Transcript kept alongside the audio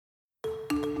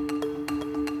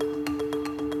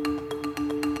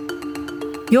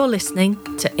You're listening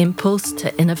to Impulse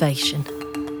to Innovation.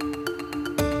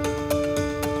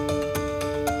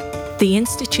 The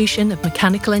Institution of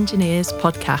Mechanical Engineers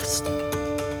podcast.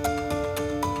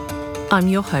 I'm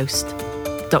your host,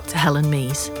 Dr. Helen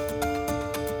Mees.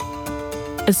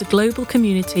 As a global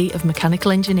community of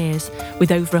mechanical engineers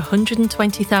with over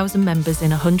 120,000 members in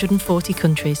 140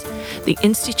 countries, the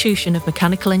Institution of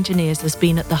Mechanical Engineers has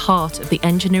been at the heart of the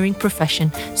engineering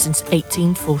profession since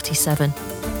 1847.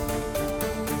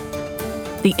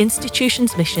 The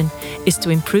institution's mission is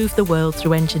to improve the world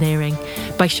through engineering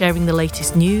by sharing the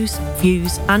latest news,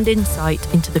 views, and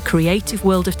insight into the creative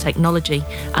world of technology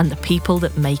and the people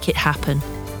that make it happen.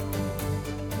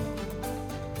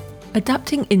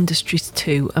 Adapting industries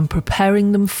to and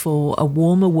preparing them for a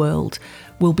warmer world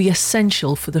will be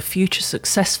essential for the future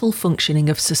successful functioning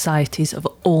of societies of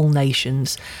all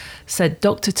nations, said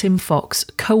Dr. Tim Fox,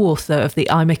 co-author of the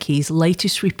IMechE's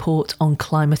latest report on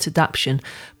climate adaptation,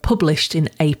 published in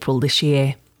April this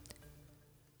year.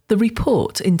 The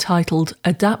report, entitled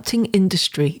Adapting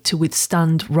Industry to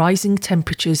Withstand Rising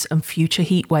Temperatures and Future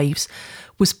Heat Waves,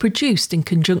 was produced in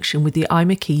conjunction with the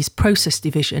IMechE's process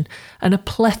division and a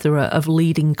plethora of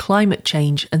leading climate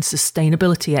change and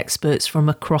sustainability experts from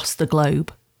across the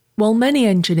globe. While many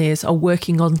engineers are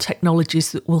working on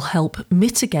technologies that will help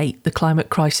mitigate the climate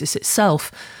crisis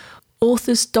itself,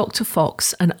 authors Dr.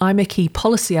 Fox and IMechE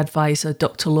policy advisor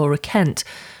Dr. Laura Kent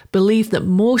believe that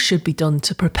more should be done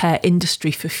to prepare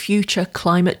industry for future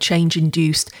climate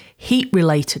change-induced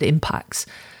heat-related impacts.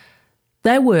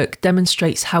 Their work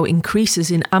demonstrates how increases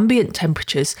in ambient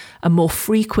temperatures and more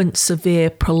frequent,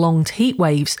 severe, prolonged heat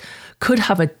waves could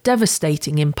have a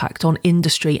devastating impact on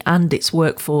industry and its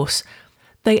workforce.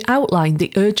 They outline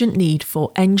the urgent need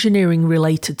for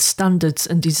engineering-related standards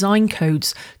and design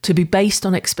codes to be based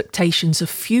on expectations of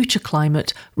future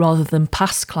climate rather than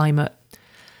past climate.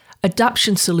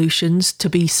 Adaptation solutions to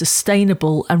be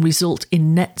sustainable and result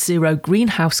in net zero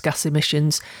greenhouse gas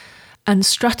emissions, and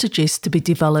strategies to be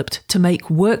developed to make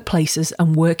workplaces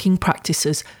and working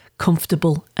practices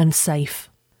comfortable and safe.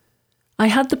 I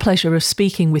had the pleasure of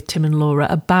speaking with Tim and Laura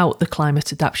about the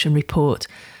Climate Adaptation Report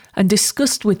and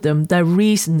discussed with them their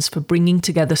reasons for bringing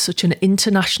together such an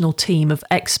international team of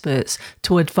experts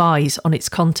to advise on its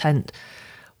content,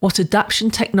 what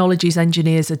adaptation technologies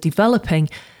engineers are developing,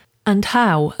 and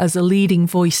how, as a leading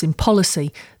voice in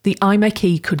policy, the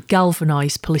IMechE could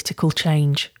galvanise political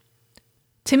change.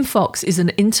 Tim Fox is an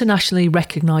internationally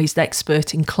recognised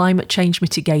expert in climate change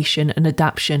mitigation and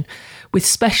adaptation, with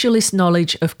specialist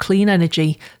knowledge of clean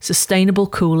energy, sustainable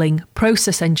cooling,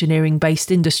 process engineering-based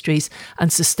industries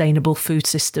and sustainable food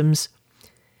systems.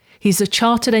 He's a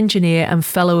chartered engineer and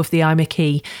fellow of the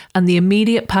IMechE and the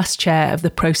immediate past chair of the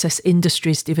Process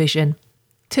Industries Division.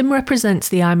 Tim represents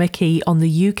the IMechE on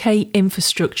the UK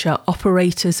Infrastructure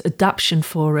Operators Adaptation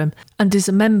Forum and is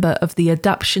a member of the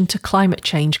Adaptation to Climate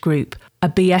Change Group, a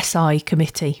BSI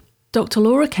committee. Dr.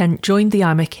 Laura Kent joined the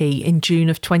IMechE in June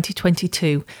of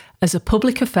 2022 as a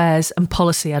public affairs and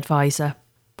policy advisor.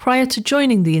 Prior to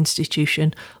joining the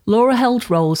institution, Laura held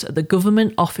roles at the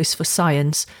Government Office for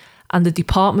Science and the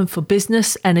Department for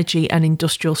Business, Energy and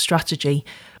Industrial Strategy,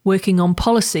 working on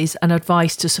policies and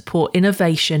advice to support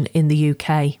innovation in the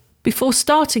UK. Before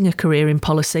starting a career in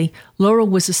policy, Laura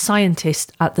was a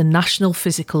scientist at the National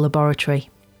Physical Laboratory.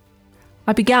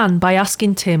 I began by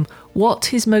asking Tim what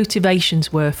his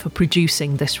motivations were for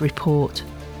producing this report.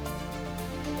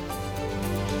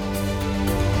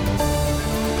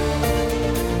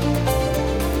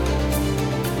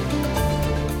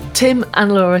 Tim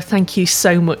and Laura, thank you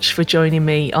so much for joining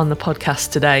me on the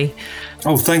podcast today.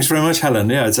 Oh, thanks very much, Helen.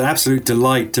 Yeah, it's an absolute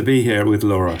delight to be here with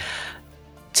Laura.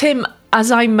 Tim, as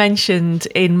I mentioned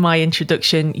in my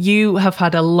introduction, you have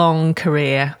had a long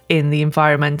career in the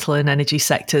environmental and energy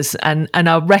sectors and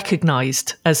are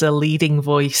recognised as a leading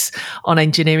voice on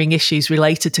engineering issues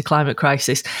related to climate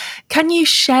crisis. Can you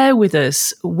share with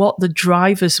us what the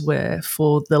drivers were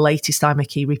for the latest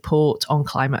IMechE report on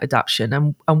climate adaptation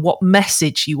and what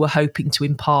message you were hoping to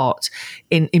impart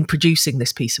in producing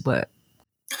this piece of work?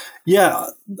 Yeah,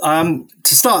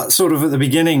 to start sort of at the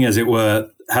beginning, as it were,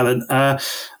 Helen,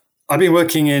 I've been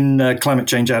working in climate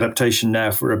change adaptation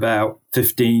now for about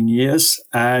 15 years.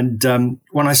 And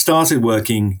when I started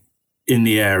working in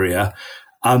the area,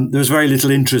 there was very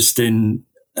little interest in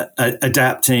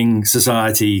adapting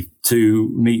society to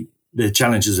meet the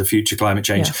challenges of future climate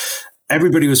change. Yeah.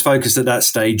 Everybody was focused at that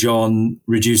stage on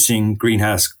reducing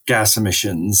greenhouse gas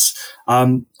emissions,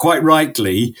 quite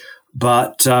rightly.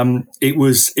 But it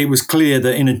was clear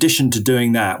that in addition to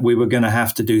doing that, we were going to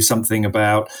have to do something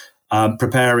about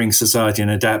preparing society and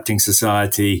adapting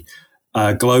society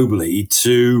globally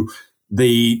to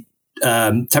the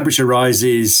temperature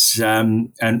rises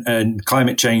and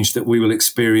climate change that we will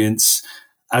experience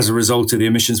as a result of the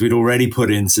emissions we'd already put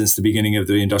in since the beginning of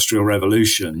the Industrial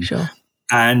Revolution, Sure.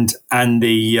 and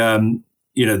the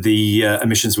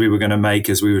emissions we were going to make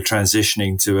as we were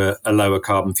transitioning to a lower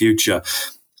carbon future.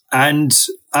 And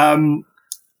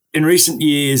in recent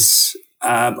years,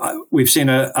 we've seen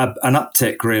an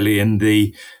uptick really in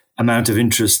the amount of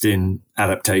interest in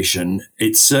adaptation.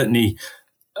 It's certainly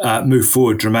moved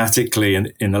forward dramatically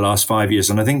in the last 5 years.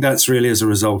 And I think that's really as a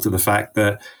result of the fact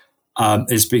that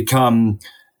it's become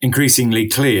increasingly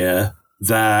clear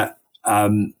that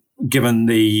given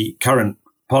the current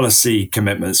policy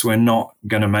commitments, we're not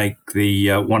going to make the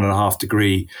 1.5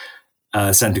 degree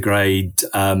centigrade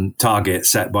target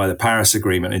set by the Paris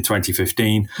Agreement in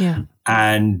 2015,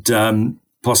 and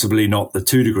possibly not the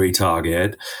 2 degree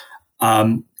target,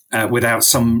 without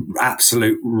some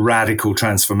absolute radical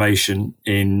transformation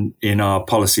in our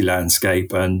policy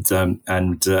landscape and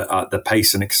the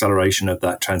pace and acceleration of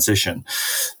that transition.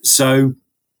 So,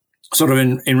 sort of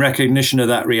in recognition of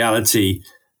that reality,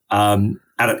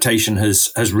 adaptation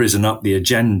has risen up the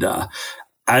agenda,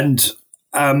 and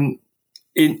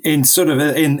in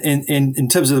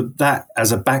terms of that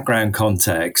as a background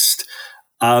context,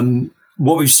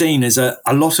 what we've seen is a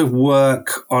lot of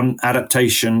work on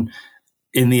adaptation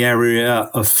in the area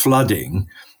of flooding.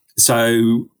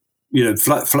 So,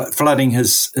 flooding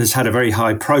has had a very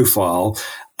high profile,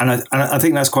 and I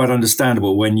think that's quite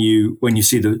understandable when you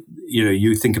see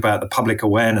you think about the public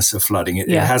awareness of flooding. It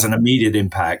has an immediate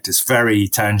impact. It's very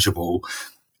tangible.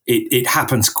 It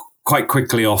happens quite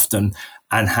quickly often,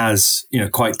 and has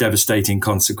quite devastating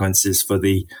consequences for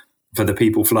the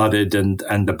people flooded and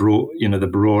the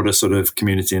broader sort of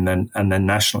community and then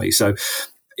nationally. So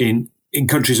in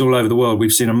countries all over the world,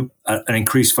 we've seen an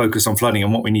increased focus on flooding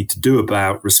and what we need to do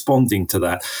about responding to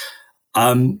that,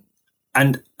 and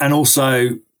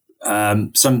also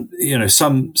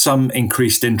some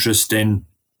increased interest in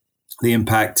the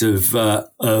impact of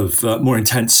more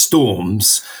intense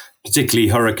storms, particularly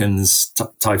hurricanes,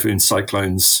 typhoons,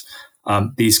 cyclones,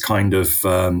 these kind of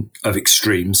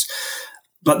extremes.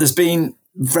 But there's been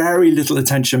very little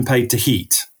attention paid to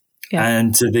heat.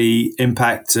 And to the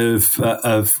impact of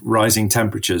rising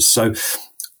temperatures. So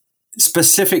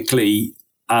specifically,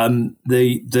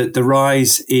 the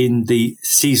rise in the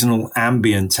seasonal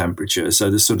ambient temperature, so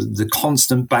the sort of the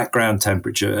constant background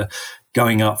temperature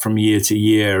going up from year to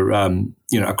year,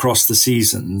 across the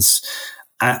seasons,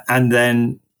 and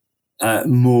then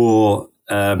more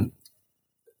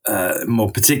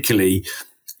particularly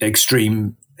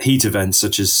extreme heat events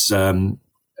such as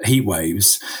heat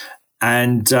waves.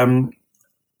 And so,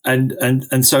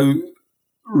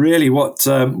 really, what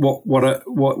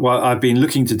I've been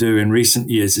looking to do in recent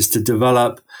years is to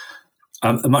develop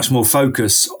a much more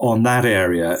focus on that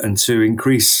area and to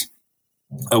increase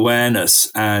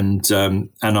awareness and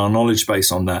our knowledge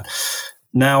base on that.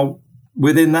 Now,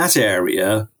 within that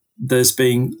area, there's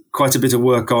been quite a bit of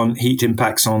work on heat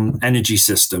impacts on energy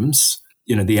systems.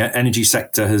 The energy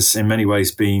sector has, in many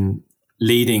ways, been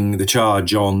leading the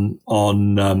charge on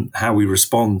how we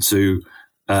respond to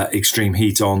extreme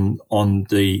heat on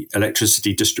the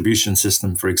electricity distribution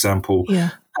system, for example,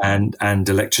 and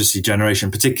electricity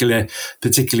generation,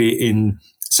 particularly in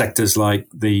sectors like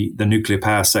the nuclear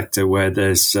power sector, where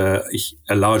there's a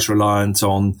large reliance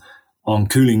on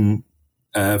cooling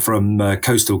from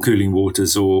coastal cooling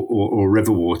waters or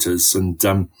river waters, and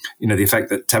the effect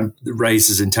that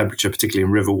raises in temperature, particularly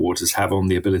in river waters, have on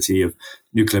the ability of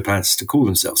nuclear plants to cool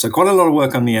themselves. So quite a lot of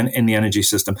work in the energy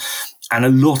system, and a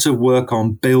lot of work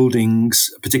on buildings,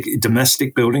 particularly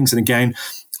domestic buildings. And again,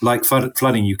 like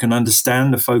flooding, you can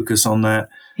understand the focus on that,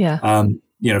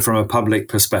 from a public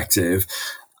perspective,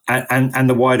 and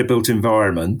the wider built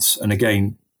environment. And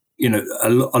again, a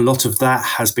lot of that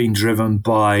has been driven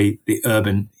by the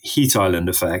urban heat island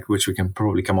effect, which we can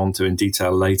probably come on to in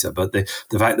detail later. But the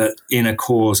fact that inner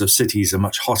cores of cities are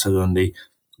much hotter than the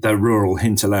rural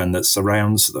hinterland that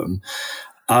surrounds them.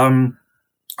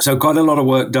 So quite a lot of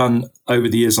work done over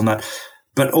the years on that,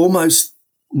 but almost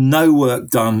no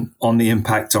work done on the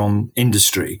impact on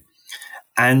industry.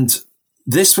 And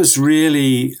this was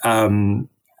really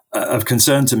of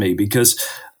concern to me, because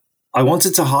I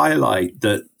wanted to highlight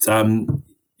that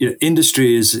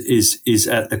industry is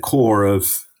at the core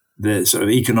of the sort of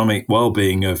economic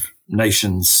well-being of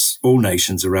all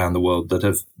nations around the world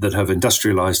that have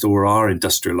industrialized or are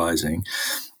industrializing,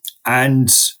 and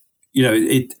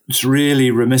it's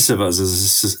really remiss of us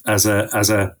as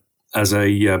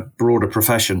a broader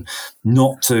profession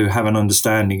not to have an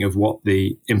understanding of what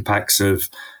the impacts of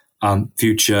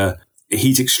future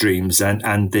heat extremes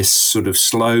and this sort of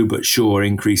slow but sure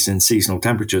increase in seasonal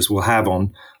temperatures will have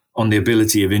on the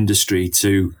ability of industry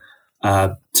to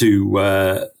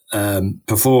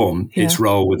perform its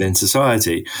role within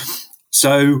society.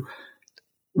 So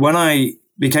when I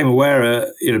became aware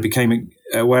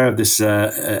of this,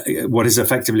 what is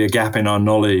effectively a gap in our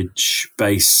knowledge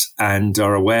base and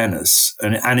our awareness,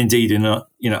 and indeed in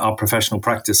our professional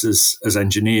practices as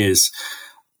engineers,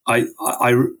 I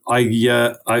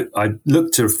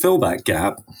looked to fill that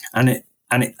gap, and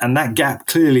that gap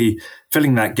clearly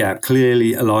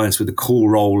aligns with the core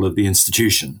role of the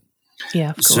institution.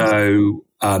 Yeah, of course. So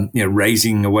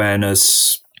raising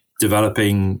awareness,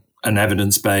 developing an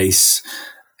evidence base,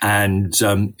 and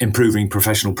improving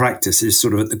professional practice is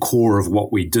sort of at the core of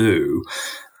what we do.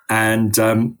 And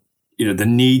the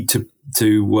need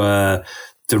to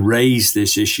raise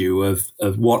this issue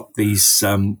of what these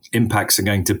impacts are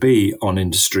going to be on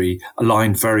industry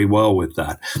aligned very well with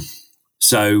that.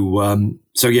 So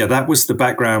that was the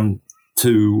background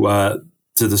to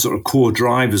the sort of core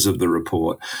drivers of the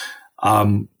report.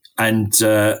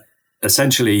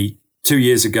 Essentially 2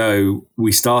 years ago,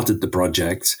 we started the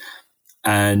project,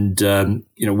 and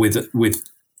with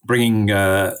bringing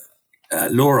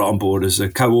Laura on board as a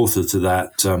co-author to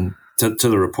that to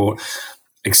the report,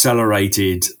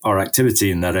 accelerated our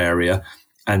activity in that area.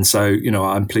 And so,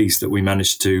 I'm pleased that we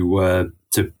managed to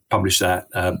publish that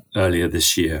earlier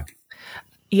this year.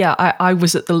 Yeah, I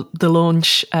was at the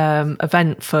launch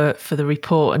event for the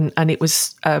report, and it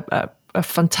was a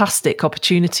fantastic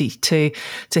opportunity to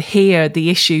hear the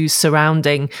issues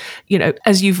surrounding,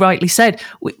 as you've rightly said,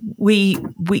 we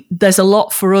there's a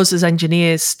lot for us as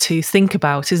engineers to think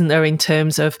about, isn't there, in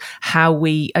terms of how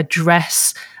we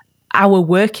address our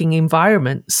working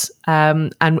environments,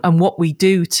 and what we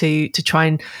do to try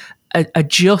and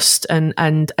adjust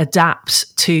and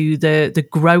adapt to the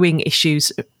growing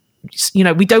issues.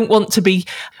 We don't want to be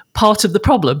part of the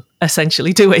problem,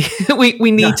 essentially, do we?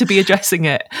 we need to be addressing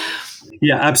it.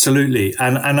 Yeah, absolutely,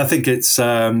 and I think it's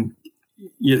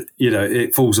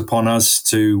it falls upon us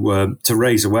to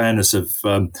raise awareness of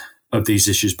these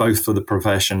issues, both for the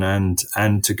profession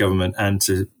and to government and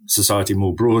to society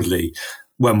more broadly,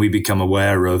 when we become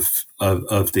aware of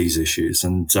these issues,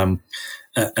 and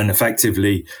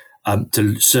effectively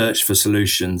to search for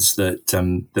solutions that,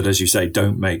 as you say,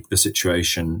 don't make the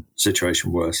situation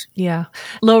worse. Yeah.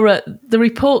 Laura, the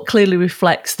report clearly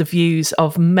reflects the views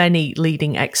of many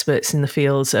leading experts in the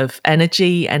fields of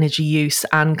energy use,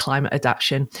 and climate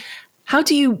adaptation. How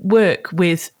do you work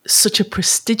with such a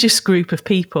prestigious group of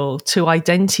people to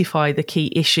identify the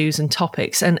key issues and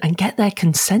topics and get their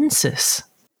consensus?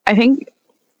 I think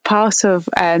part of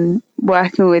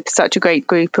working with such a great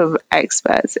group of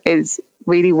experts is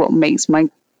really what makes my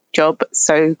job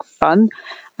so fun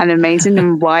and amazing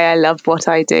and why I love what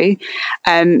I do.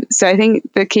 So I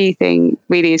think the key thing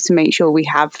really is to make sure we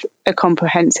have a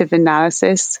comprehensive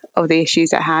analysis of the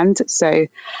issues at hand. So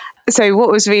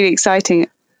what was really exciting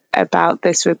about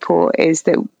this report is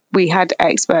that we had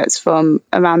experts from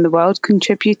around the world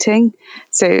contributing.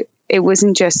 So it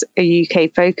wasn't just a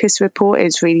UK focused report,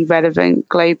 it's really relevant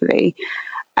globally.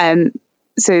 So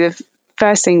the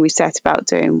first thing we set about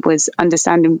doing was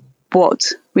understanding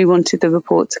what we wanted the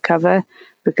report to cover,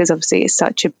 because obviously it's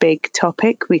such a big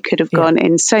topic. We could have gone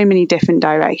in so many different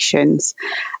directions,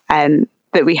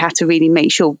 that we had to really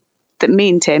make sure that me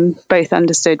and Tim both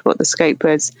understood what the scope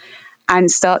was and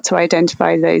start to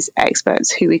identify those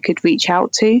experts who we could reach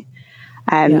out to.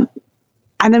 And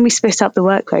then we split up the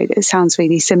workload. It sounds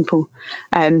really simple,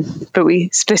 but we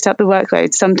split up the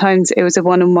workload. Sometimes it was a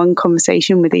one-on-one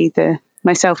conversation with either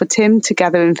myself or Tim to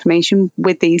gather information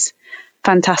with these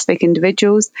fantastic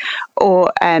individuals,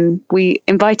 or we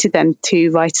invited them to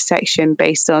write a section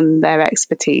based on their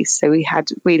expertise. So we had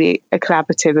really a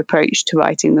collaborative approach to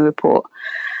writing the report.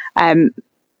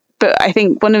 But I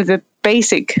think one of the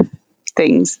basic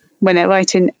things when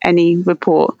writing any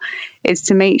report is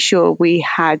to make sure we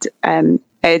had a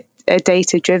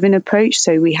data-driven approach.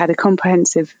 So we had a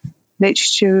comprehensive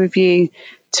literature review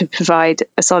to provide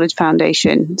a solid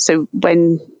foundation. So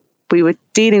when we were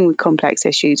dealing with complex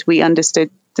issues, we understood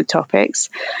the topics.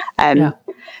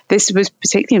 This was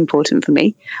particularly important for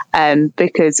me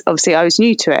because obviously I was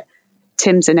new to it.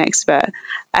 Tim's an expert,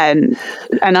 and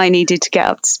I needed to get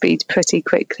up to speed pretty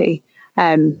quickly.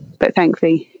 But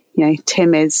thankfully,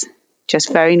 Tim is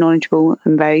just very knowledgeable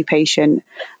and very patient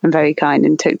and very kind,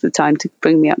 and took the time to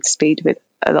bring me up to speed with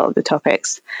a lot of the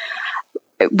topics.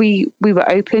 We were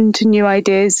open to new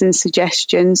ideas and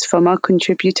suggestions from our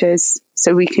contributors,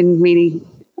 so we can really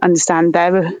understand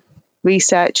their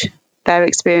research, their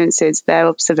experiences, their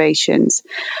observations.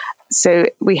 So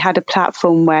we had a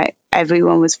platform where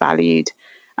everyone was valued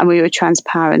and we were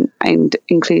transparent and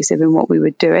inclusive in what we were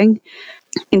doing.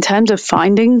 In terms of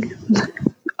finding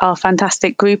our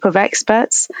fantastic group of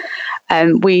experts,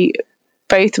 we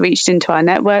both reached into our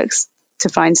networks to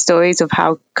find stories of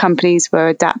how companies were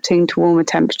adapting to warmer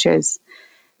temperatures.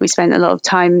 We spent a lot of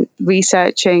time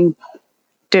researching,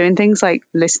 doing things like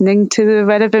listening to the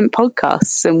relevant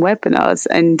podcasts and webinars,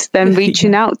 and then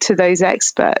reaching out to those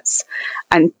experts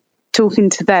and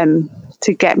talking to them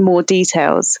to get more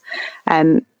details.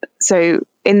 So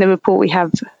in the report, we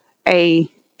have a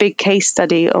big case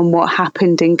study on what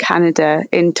happened in Canada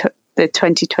in the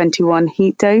 2021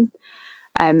 heat dome,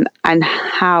 and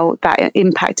how that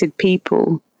impacted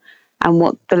people and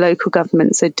what the local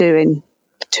governments are doing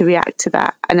to react to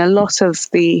that. And a lot of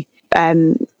the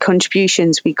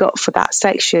contributions we got for that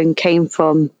section came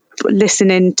from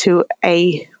listening to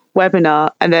a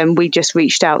webinar, and then we just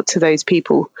reached out to those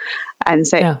people and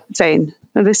saying,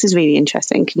 oh, this is really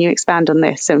interesting, can you expand on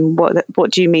this, and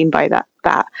what do you mean by that?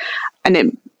 And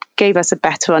it gave us a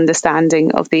better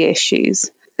understanding of the issues.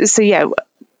 So yeah,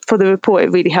 for the report,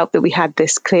 it really helped that we had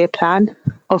this clear plan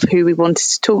of who we wanted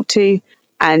to talk to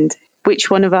and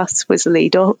which one of us was the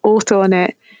lead author on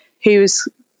it, who was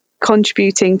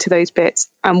contributing to those bits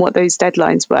and what those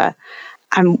deadlines were.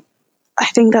 And I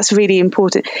think that's really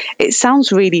important. It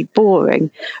sounds really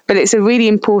boring, but it's a really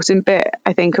important bit,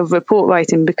 I think, of report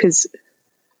writing, because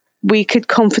we could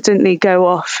confidently go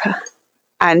off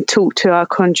and talk to our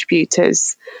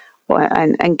contributors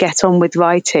and get on with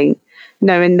writing,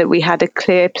 knowing that we had a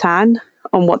clear plan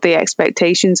on what the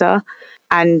expectations are,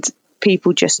 and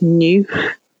people just knew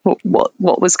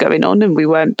what was going on, and we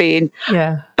weren't being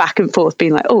back and forth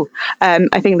being like,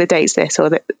 I think the date's this, or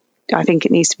that I think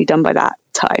it needs to be done by that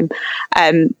time.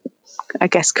 I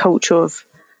guess culture of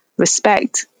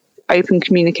respect, open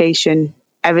communication,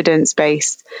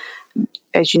 evidence-based,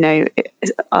 as you know,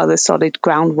 are the solid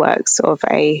groundworks of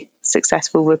a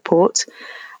successful report,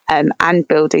 and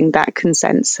building that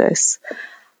consensus.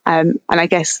 And I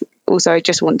guess also I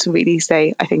just want to really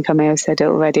say, I think I may have said it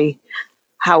already,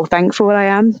 how thankful I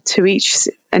am to each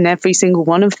and every single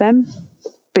one of them,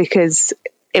 because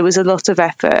it was a lot of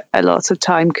effort, a lot of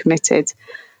time committed.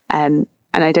 And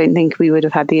I don't think we would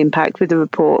have had the impact with the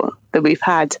report that we've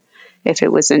had if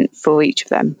it wasn't for each of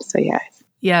them. So, yeah.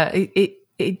 Yeah,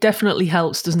 it definitely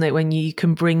helps, doesn't it, when you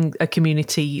can bring a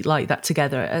community like that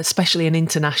together, especially an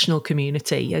international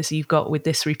community, as you've got with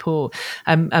this report,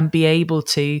 and be able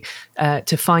to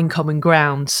find common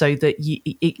ground so that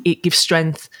it gives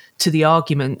strength to the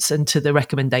arguments and to the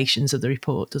recommendations of the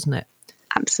report, doesn't it?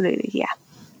 Absolutely, yeah.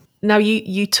 Now,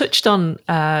 you touched on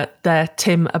there,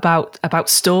 Tim, about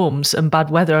storms and bad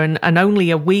weather, and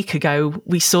only a week ago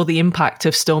we saw the impact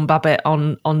of Storm Babbitt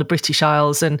on the British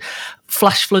Isles, and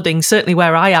flash flooding, certainly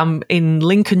where I am in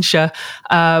Lincolnshire,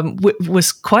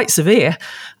 was quite severe.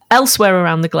 Elsewhere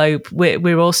around the globe,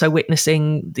 we're also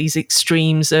witnessing these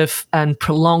extremes and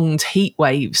prolonged heat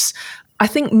waves. I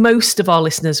think most of our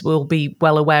listeners will be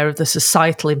well aware of the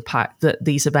societal impact that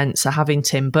these events are having,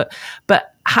 Tim, but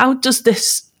how does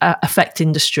this affect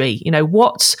industry? You know,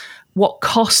 what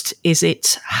cost is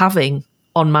it having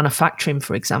on manufacturing,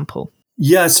 for example?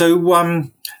 Yeah, so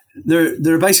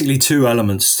there are basically two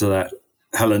elements to that,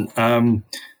 Helen.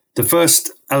 The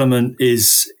first element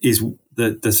is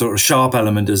the sort of sharp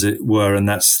element, as it were, and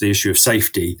that's the issue of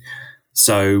safety.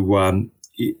 So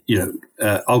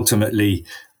ultimately,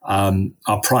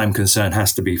 our prime concern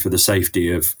has to be for the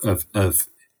safety of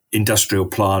industrial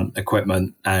plant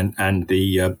equipment and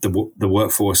the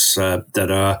workforce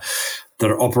that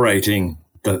are operating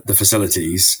the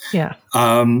facilities. Yeah.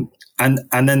 And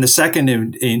then the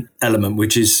second element,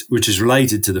 which is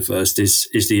related to the first, is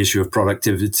the issue of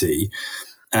productivity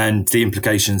and the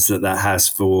implications that has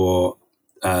for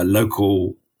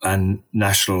local and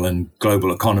national and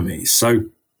global economies. So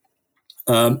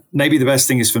maybe the best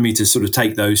thing is for me to sort of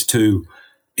take those two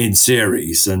in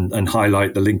series and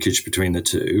highlight the linkage between the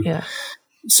two. Yeah.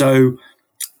 So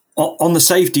on the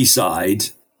safety side,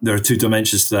 there are two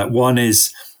dimensions to that. One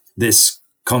is this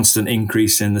constant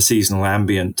increase in the seasonal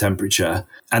ambient temperature.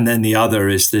 And then the other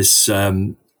is this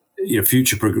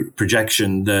future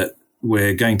projection that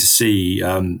we're going to see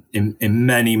in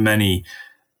many, many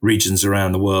regions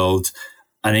around the world,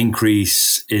 an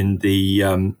increase in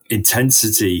the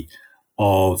intensity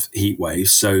of heat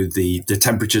waves, so the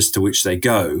temperatures to which they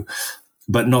go,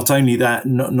 but not only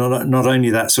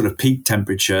that sort of peak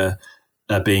temperature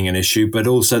being an issue, but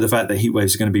also the fact that heat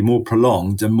waves are going to be more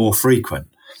prolonged and more frequent.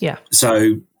 Yeah.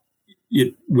 So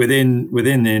within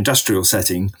the industrial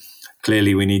setting,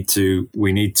 clearly we need to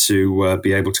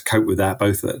be able to cope with that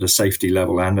both at a safety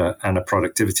level and a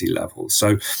productivity level.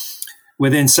 So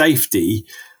within safety,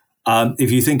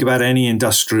 if you think about any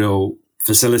industrial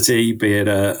facility, be it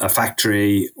a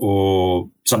factory or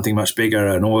something much bigger,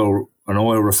 an oil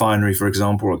refinery, for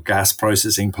example, or a gas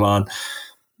processing plant,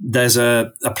 there's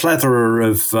a plethora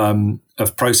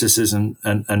of processes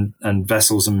and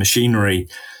vessels and machinery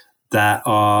that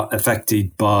are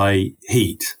affected by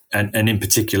heat, and in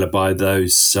particular by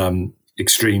those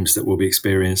extremes that will be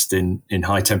experienced in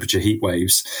high temperature heat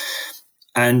waves.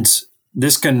 And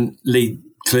this can lead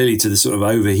clearly to the sort of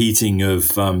overheating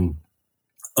of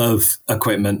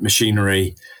equipment,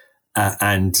 machinery,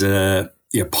 and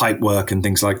pipe work and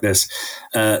things like this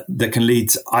that can lead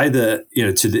to either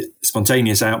to the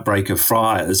spontaneous outbreak of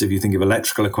fires. If you think of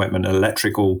electrical equipment,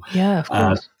 electrical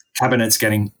cabinets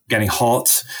getting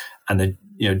hot, and they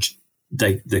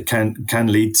can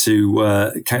lead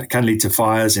to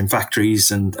fires in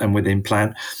factories and within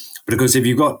plant. But of course, if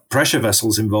you've got pressure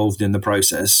vessels involved in the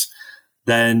process,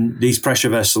 then these pressure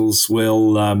vessels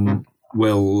will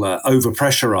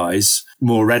overpressurize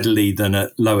more readily than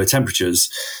at lower temperatures.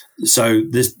 So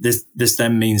this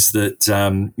then means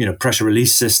that pressure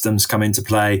release systems come into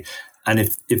play, and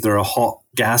if there are hot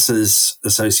gases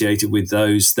associated with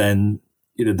those, then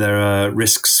there are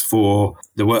risks for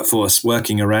the workforce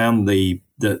working around the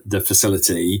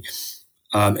facility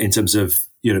in terms of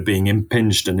being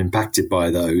impinged and impacted by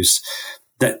those.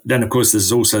 Then, of course,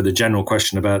 there's also the general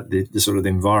question about the sort of the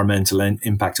environmental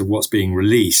impact of what's being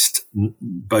released,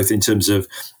 both in terms of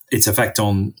its effect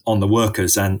on the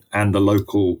workers and the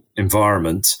local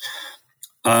environment.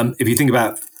 If you think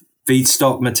about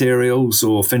feedstock materials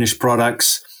or finished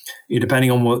products, depending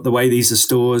on the way these are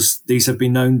stored, these have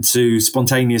been known to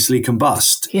spontaneously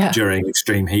combust during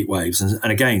extreme heat waves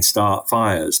and again start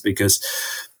fires because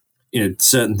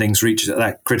certain things reach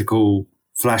that critical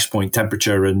flashpoint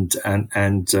temperature and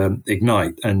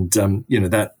ignite, and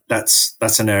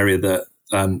that's an area that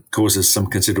causes some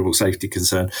considerable safety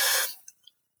concern.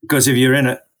 Because if you're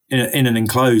in an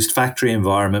enclosed factory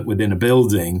environment within a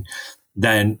building,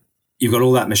 then you've got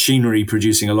all that machinery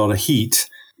producing a lot of heat,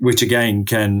 which again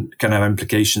can have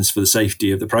implications for the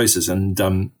safety of the process. And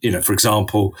for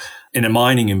example, in a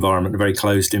mining environment, a very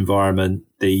closed environment,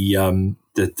 the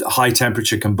high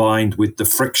temperature combined with the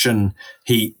friction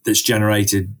heat that's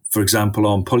generated, for example,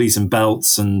 on pulleys and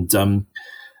belts and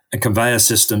conveyor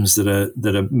systems that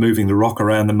are moving the rock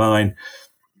around the mine,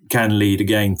 can lead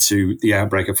again to the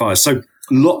outbreak of fire. So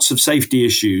lots of safety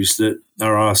issues that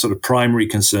are our sort of primary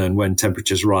concern when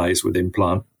temperatures rise within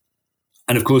plant.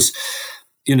 And of course,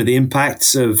 the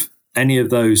impacts of any of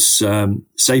those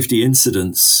safety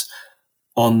incidents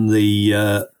on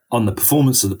the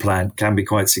performance of the plant can be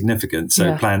quite significant.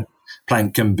 So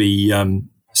plant can be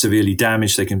severely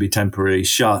damaged. They can be temporarily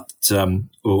shut,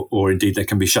 or indeed they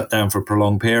can be shut down for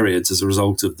prolonged periods as a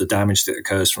result of the damage that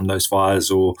occurs from those fires,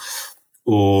 or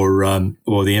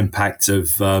the impact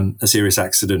of a serious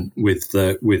accident with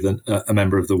a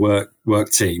member of the work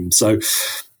team. So,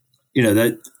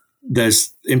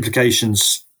 there's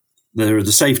implications. There are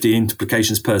the safety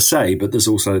implications per se, but there's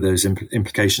also those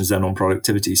implications then on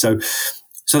productivity. So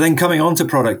then coming on to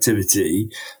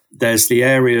productivity, there's the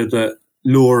area that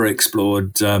Laura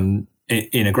explored in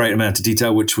a great amount of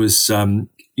detail, which was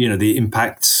the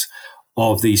impacts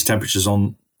of these temperatures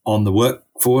on the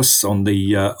workforce, on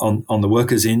the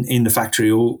workers in the factory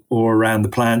or around the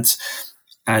plants,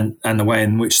 and the way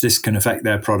in which this can affect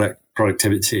their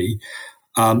productivity.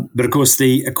 But of course,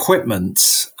 the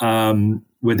equipment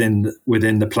within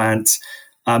the plant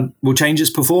will change its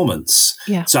performance.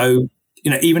 Yeah. So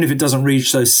even if it doesn't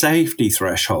reach those safety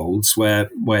thresholds where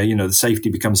the safety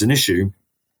becomes an issue,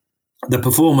 the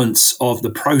performance of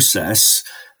the process,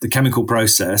 the chemical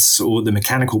process or the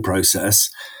mechanical process,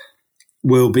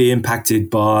 will be impacted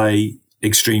by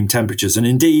extreme temperatures, and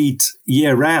indeed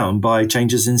year round by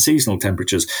changes in seasonal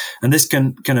temperatures. And this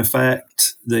can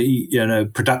affect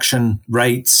the production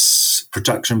rates,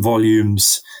 production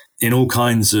volumes in all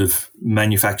kinds of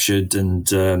manufactured and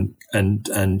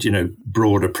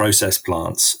broader process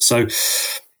plants. So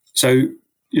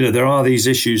there are these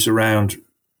issues around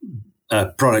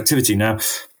productivity. Now,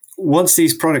 once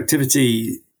these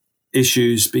productivity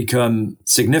issues become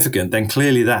significant, then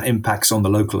clearly that impacts on the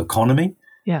local economy.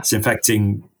 Yeah. It's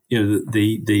affecting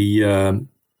the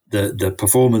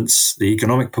performance, the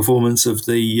economic performance of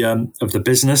the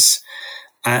business,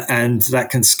 and that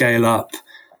can scale up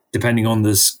depending on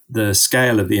the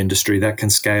scale of the industry. That can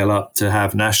scale up to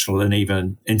have national and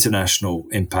even international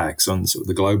impacts on sort of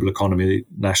the global economy,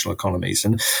 national economies,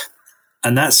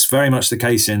 and that's very much the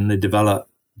case in the developed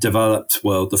developed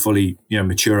world, the fully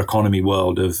mature economy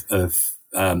world of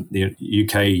the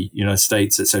UK, United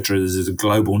States, etc. There's a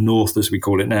global north, as we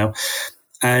call it now,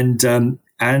 and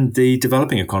the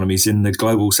developing economies in the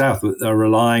global south that are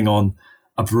relying on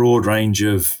a broad range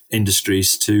of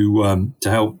industries to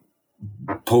help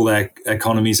pull their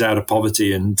economies out of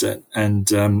poverty and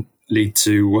lead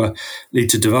to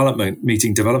development,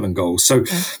 meeting development goals. So,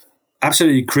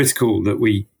 absolutely critical that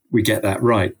we get that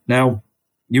right. Now,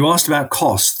 you asked about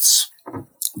costs.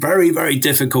 Very, very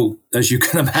difficult, as you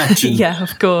can imagine. Yeah,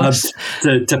 of course.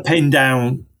 To pin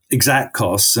down exact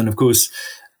costs, and of course,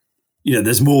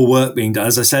 there's more work being done.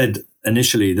 As I said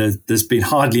initially, there's been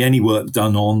hardly any work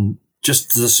done on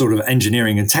just the sort of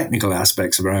engineering and technical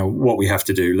aspects around what we have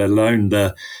to do, let alone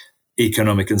the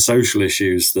economic and social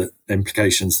issues, the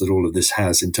implications that all of this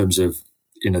has in terms of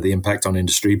the impact on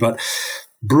industry. But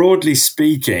broadly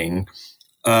speaking,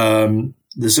 the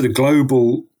sort of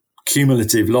global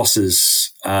cumulative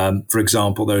losses, for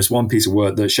example, there was one piece of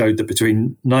work that showed that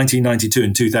between 1992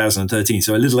 and 2013,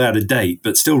 so a little out of date,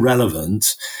 but still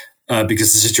relevant,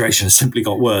 because the situation has simply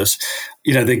got worse.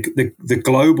 The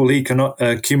global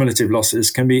cumulative losses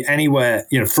can be anywhere,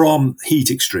 from heat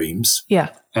extremes. Yeah.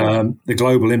 The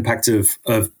global impact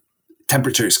of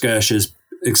temperature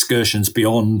excursions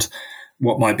beyond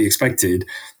what might be expected,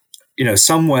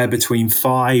 somewhere between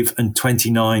 5 and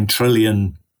 29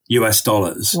 trillion US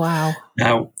dollars. Wow.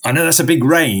 Now, I know that's a big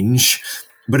range,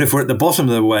 but if we're at the bottom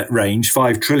of the range,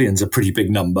 5 trillion is a pretty big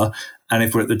number. And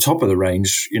if we're at the top of the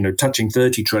range, touching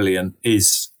 30 trillion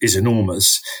is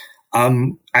enormous.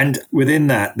 And within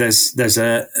that, there's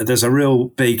a real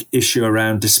big issue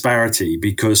around disparity,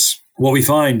 because what we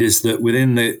find is that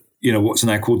within the, what's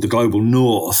now called the global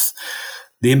north,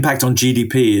 the impact on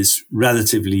GDP is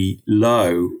relatively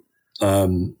low.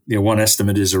 One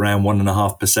estimate is around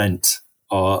 1.5%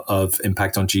 of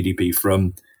impact on GDP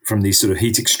from these sort of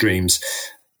heat extremes.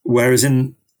 Whereas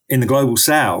in the global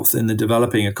south, in the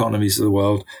developing economies of the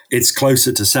world, it's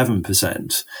closer to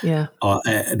 7%. Yeah.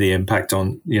 The impact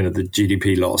on the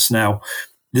GDP loss. Now,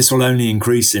 this will only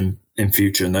increase in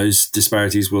future, and those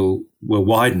disparities will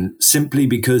widen simply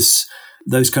because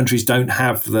those countries don't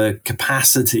have the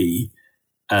capacity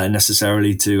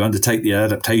necessarily to undertake the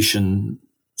adaptations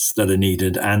that are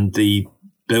needed and the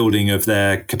building of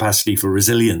their capacity for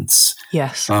resilience.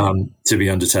 Yes. To be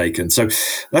undertaken. So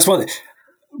that's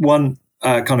one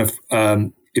kind of,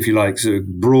 if you like, sort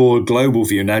of broad global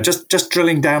view. Now, just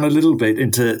drilling down a little bit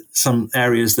into some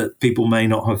areas that people may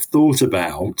not have thought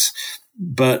about,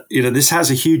 but this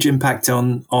has a huge impact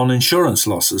on insurance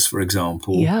losses, for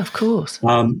example. Yeah, of course.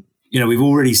 We've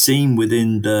already seen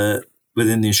within the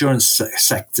insurance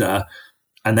sector,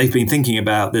 and they've been thinking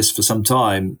about this for some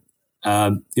time.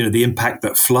 The impact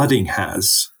that flooding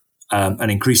has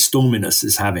and increased storminess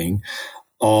is having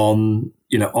on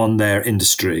their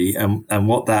industry, and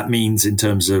what that means in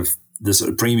terms of the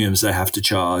sort of premiums they have to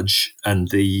charge, and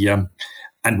the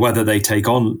and whether they take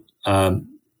on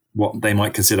what they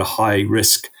might consider high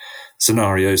risk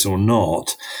scenarios or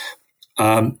not.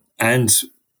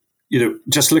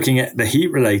 Just looking at the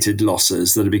heat related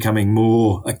losses that are becoming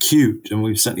more acute, and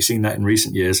we've certainly seen that in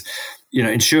recent years,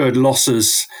 insured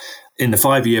losses in the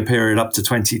 5-year period up to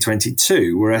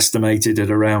 2022 were estimated at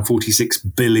around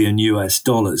 $46 billion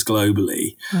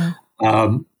globally.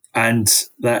 Wow. And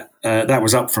that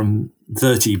was up from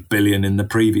 30 billion in the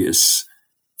previous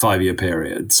 5-year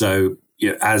period. So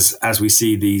as we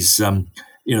see these, the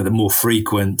more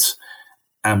frequent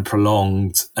and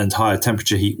prolonged and higher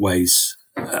temperature heat waves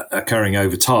occurring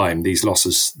over time, these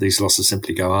losses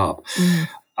simply go up.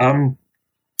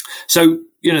 So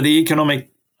the economic,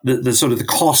 the sort of the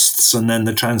costs, and then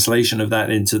the translation of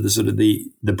that into the sort of the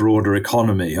broader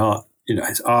economy are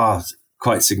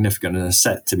quite significant and are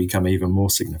set to become even more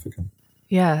significant.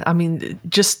 Yeah, I mean,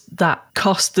 just that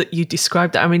cost that you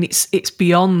described, I mean, it's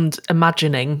beyond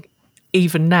imagining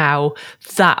even now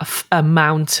that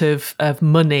amount of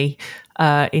money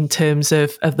in terms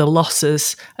of the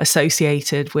losses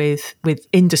associated with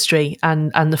industry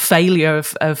and the failure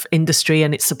of industry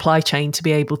and its supply chain to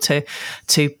be able to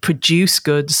produce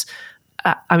goods.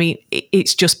 I mean,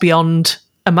 it's just beyond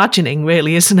imagining,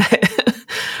 really, isn't it?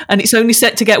 And it's only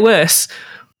set to get worse.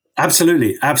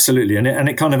 Absolutely, and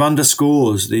it kind of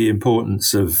underscores the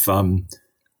importance of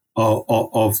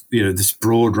this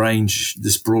broad range,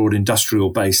 this broad industrial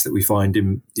base that we find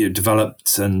in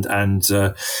developed and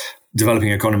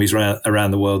developing economies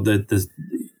around the world. The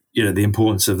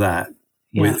importance of that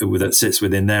that sits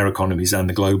within their economies and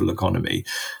the global economy,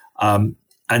 and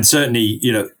certainly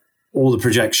all the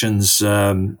projections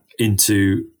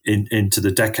into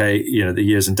the decade, the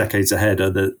years and decades ahead,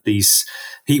 are that these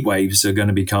heat waves are going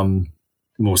to become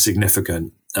more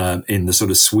significant in the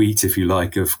sort of suite, if you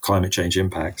like, of climate change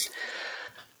impacts.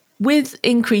 With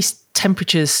increased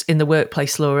temperatures in the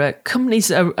workplace, Laura,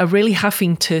 companies are really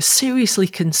having to seriously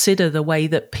consider the way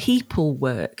that people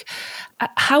work.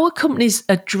 How are companies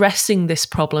addressing this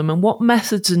problem, and what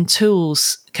methods and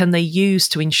tools can they use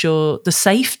to ensure the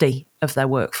safety of their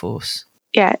workforce?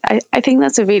 Yeah, I think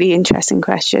that's a really interesting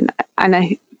question. And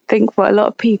I think what a lot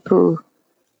of people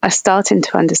are starting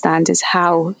to understand is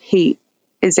how heat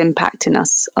is impacting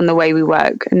us on the way we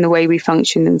work and the way we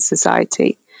function in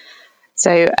society.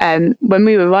 So when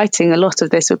we were writing a lot of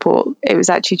this report, it was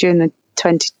actually during the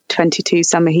 2022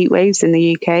 summer heat waves in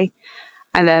the UK.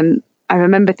 And I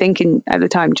remember thinking at the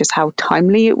time just how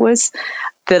timely it was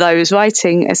that I was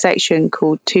writing a section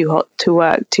called Too Hot to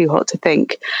Work, Too Hot to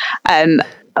Think. And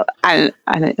a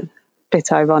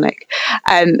bit ironic.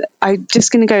 I'm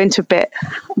just going to go into a bit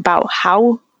about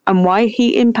how and why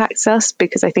heat impacts us,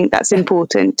 because I think that's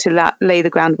important to lay the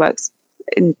groundwork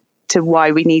into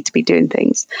why we need to be doing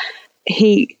things.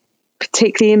 Heat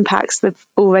particularly impacts the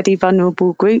already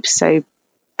vulnerable groups, so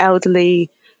elderly,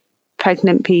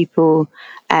 pregnant people,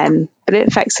 but it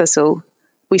affects us all.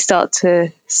 We start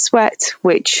to sweat,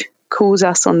 which cools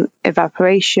us on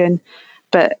evaporation,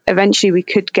 but eventually we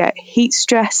could get heat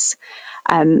stress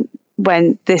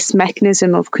when this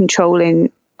mechanism of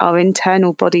controlling our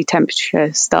internal body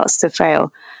temperature starts to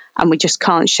fail and we just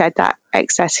can't shed that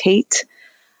excess heat.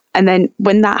 And then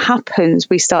when that happens,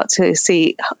 we start to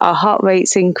see our heart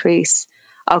rates increase,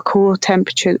 our core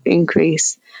temperature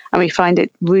increase, and we find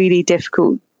it really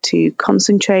difficult to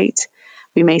concentrate.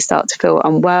 We may start to feel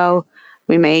unwell.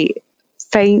 We may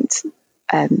faint.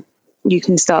 You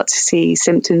can start to see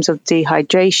symptoms of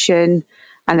dehydration.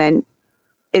 And then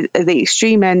at the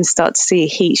extreme end, start to see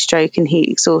heat stroke and heat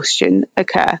exhaustion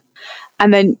occur.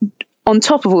 And then on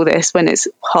top of all this, when it's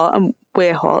hot and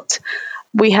we're hot,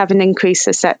 we have an increased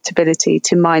susceptibility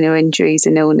to minor injuries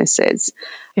and illnesses.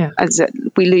 Yeah. As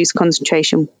we lose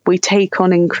concentration, we take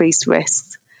on increased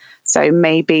risks. So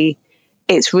maybe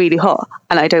it's really hot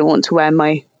and I don't want to wear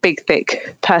my big,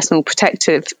 thick personal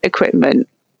protective equipment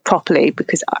properly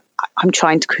because I'm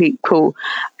trying to keep cool.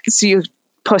 So you're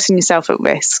putting yourself at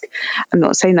risk. I'm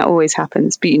not saying that always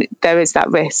happens, but there is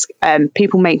that risk.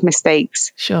 People make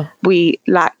mistakes. Sure. We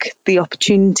lack the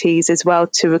opportunities as well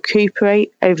to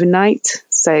recuperate overnight.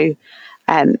 So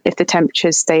if the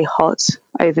temperatures stay hot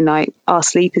overnight, our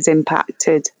sleep is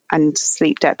impacted and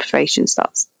sleep deprivation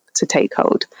starts to take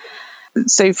hold.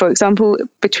 So, for example,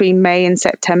 between May and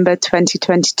September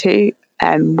 2022,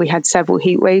 we had several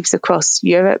heat waves across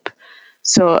Europe.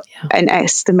 So an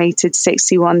estimated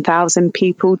 61,000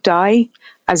 people die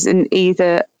as in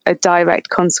either a direct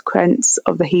consequence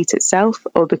of the heat itself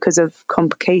or because of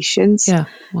complications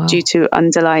due to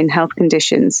underlying health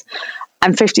conditions.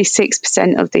 And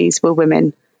 56% of these were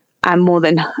women, and more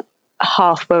than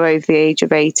half were over the age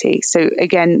of 80. So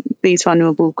again, these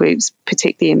vulnerable groups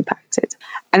particularly impacted.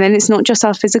 And then it's not just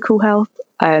our physical health.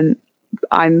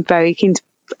 I'm very keen to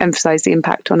emphasize the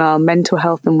impact on our mental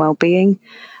health and well-being.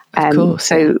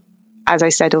 So as I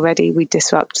said already, we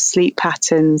disrupt sleep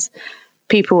patterns.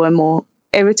 People are more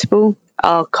irritable.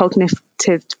 Our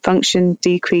cognitive function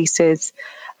decreases.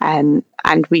 And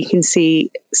we can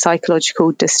see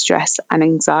psychological distress and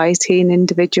anxiety in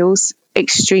individuals.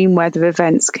 Extreme weather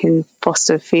events can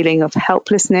foster a feeling of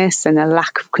helplessness and a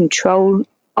lack of control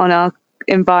on our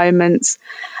environments.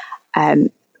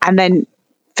 And then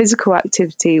physical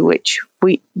activity, which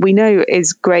we know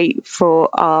is great for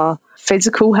our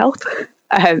physical health,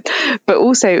 but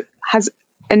also has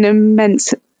an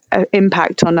immense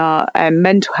impact on our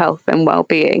mental health and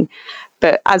well-being.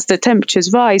 But as the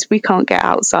temperatures rise, we can't get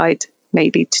outside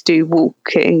maybe to do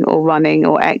walking or running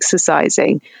or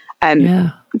exercising.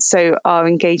 So our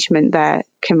engagement there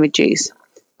can reduce.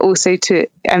 Also to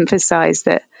emphasize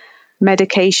that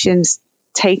medications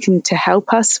taken to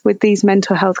help us with these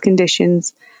mental health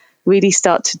conditions really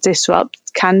start to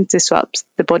can disrupt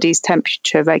the body's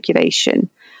temperature regulation,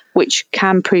 which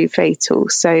can prove fatal.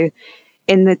 So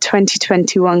in the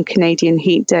 2021 Canadian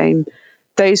heat dome,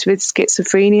 those with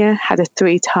schizophrenia had a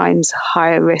 3 times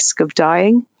higher risk of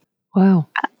dying. Wow.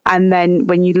 And then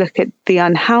when you look at the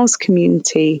unhoused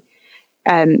community,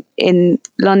 in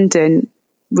London,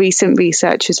 recent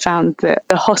research has found that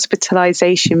the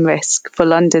hospitalisation risk for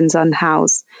London's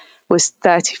unhoused was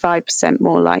 35%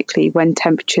 more likely when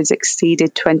temperatures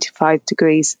exceeded 25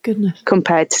 degrees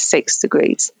compared to 6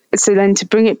 degrees. So then to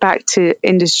bring it back to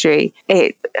industry,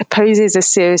 it poses a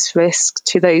serious risk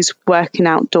to those working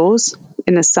outdoors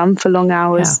in the sun for long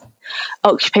hours.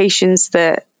 Occupations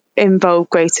that involve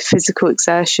greater physical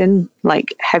exertion,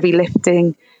 like heavy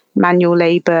lifting, manual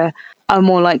labour, are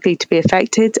more likely to be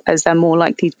affected as they're more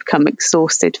likely to become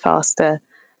exhausted faster,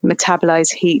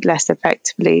 metabolize heat less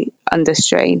effectively under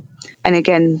strain. And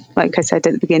again, like I said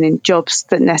at the beginning, jobs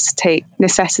that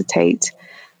necessitate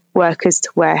workers to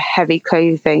wear heavy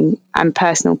clothing and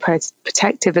personal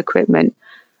protective equipment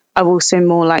are also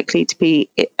more likely to be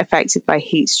affected by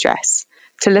heat stress.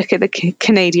 To look at the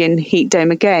Canadian heat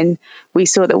dome again, we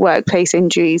saw that workplace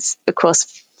injuries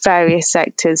across various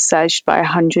sectors surged by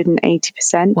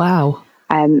 180%. Wow.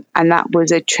 And that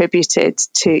was attributed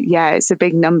to, it's a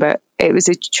big number. It was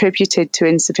attributed to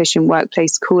insufficient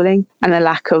workplace cooling and a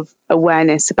lack of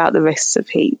awareness about the risks of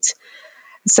heat.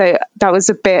 So that was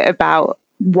a bit about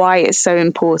why it's so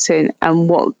important and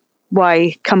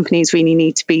why companies really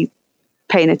need to be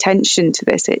paying attention to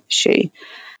this issue.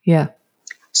 Yeah.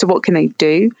 So what can they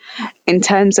do? In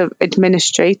terms of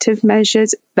administrative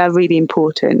measures, they're really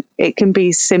important. It can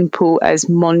be simple as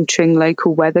monitoring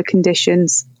local weather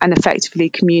conditions and effectively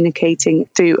communicating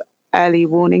through early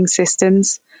warning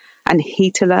systems and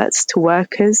heat alerts to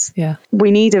workers. Yeah.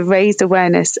 We need a raised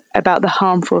awareness about the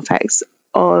harmful effects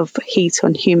of heat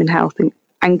on human health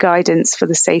and guidance for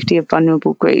the safety of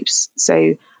vulnerable groups.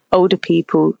 So older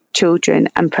people, children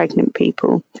and pregnant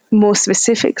people. More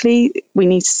specifically, we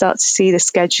need to start to see the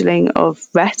scheduling of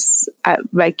rests at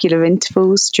regular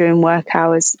intervals during work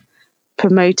hours,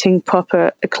 promoting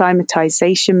proper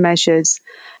acclimatization measures,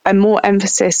 and more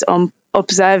emphasis on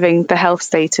observing the health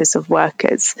status of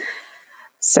workers.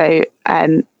 So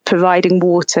providing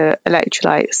water,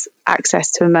 electrolytes,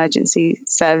 access to emergency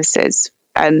services,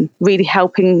 and really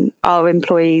helping our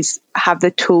employees have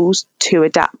the tools to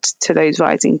adapt to those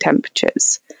rising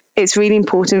temperatures. It's really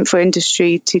important for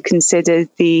industry to consider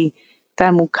the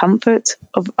thermal comfort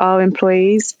of our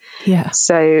employees. Yeah.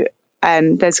 So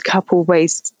there's a couple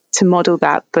ways to model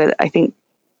that, but I think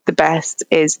the best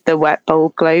is the wet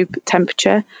bulb globe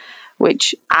temperature,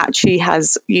 which actually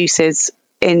has uses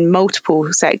in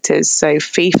multiple sectors. So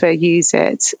FIFA use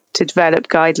it to develop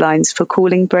guidelines for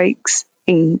cooling breaks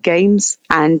in games,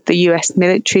 and the US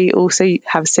military also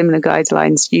have similar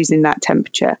guidelines using that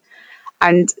temperature.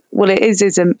 And what it is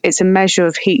it's a measure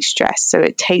of heat stress. So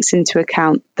it takes into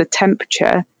account the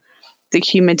temperature, the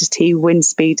humidity, wind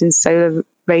speed, and solar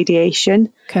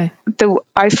radiation. Okay.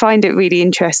 I find it really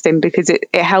interesting because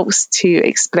it helps to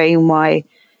explain why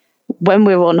when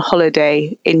we're on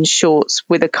holiday in shorts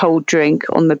with a cold drink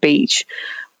on the beach,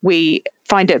 we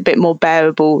find it a bit more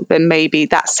bearable than maybe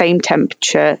that same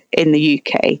temperature in the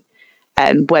UK,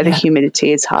 where the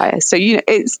humidity is higher. So,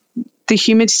 it's the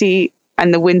humidity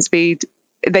and the wind speed,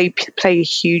 they play a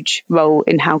huge role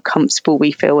in how comfortable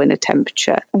we feel in a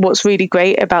temperature. What's really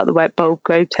great about the wet bulb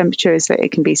globe temperature is that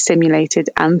it can be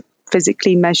simulated and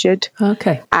physically measured.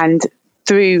 Okay. And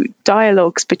through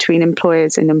dialogues between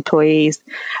employers and employees,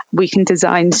 we can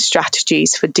design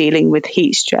strategies for dealing with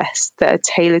heat stress that are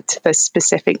tailored to the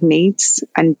specific needs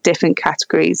and different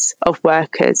categories of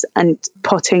workers, and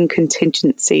plotting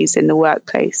contingencies in the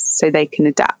workplace so they can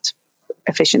adapt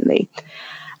efficiently.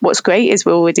 What's great is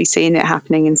we're already seeing it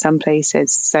happening in some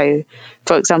places. So,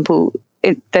 for example,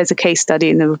 there's a case study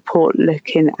in the report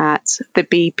looking at the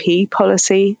BP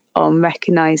policy on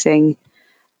recognising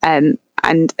and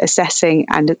assessing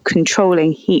and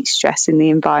controlling heat stress in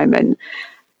the environment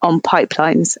on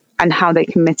pipelines and how they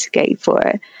can mitigate for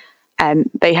it.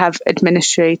 They have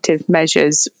administrative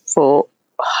measures for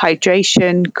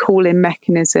hydration, cooling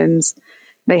mechanisms.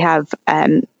 They have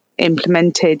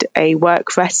implemented a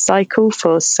work rest cycle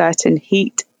for certain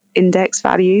heat index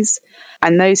values.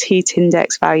 And those heat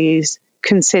index values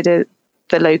consider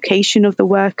the location of the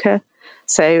worker.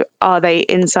 So are they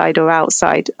inside or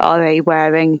outside? Are they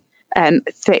wearing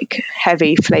thick,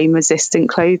 heavy, flame-resistant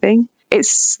clothing?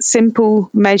 It's simple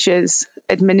measures,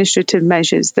 administrative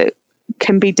measures that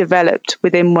can be developed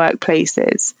within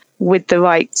workplaces with the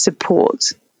right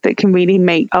support that can really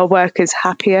make our workers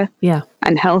happier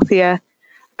and healthier.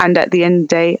 And at the end of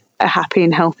the day, a happy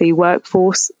and healthy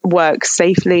workforce works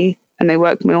safely and they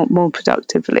work more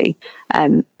productively.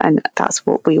 And that's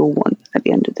what we all want at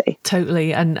the end of the day.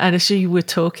 Totally. And as you were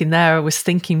talking there, I was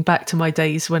thinking back to my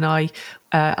days when I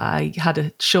had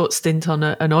a short stint on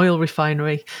an oil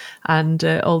refinery. And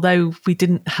although we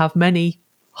didn't have many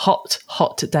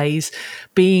hot days,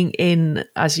 being in,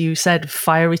 as you said,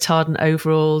 fire retardant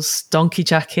overalls, donkey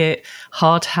jacket,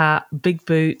 hard hat, big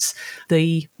boots,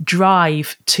 the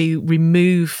drive to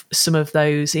remove some of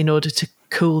those in order to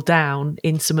cool down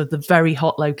in some of the very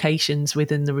hot locations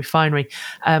within the refinery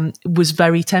was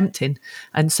very tempting.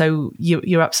 And so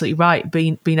you're absolutely right.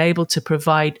 Being able to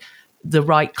provide the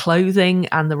right clothing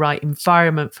and the right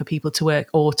environment for people to work,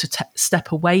 or to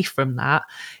step away from that,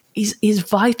 is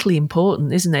vitally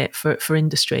important, isn't it, for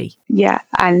industry? Yeah,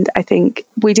 and I think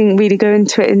we didn't really go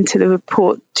into the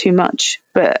report too much,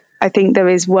 but I think there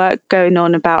is work going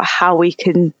on about how we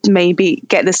can maybe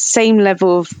get the same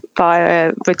level of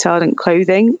fire retardant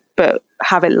clothing, but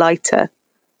have it lighter.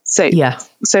 So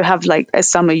have like a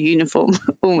summer uniform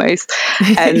almost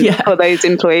for those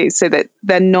employees, so that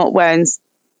they're not wearing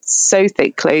so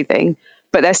thick clothing,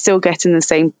 but they're still getting the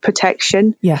same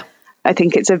protection. Yeah. I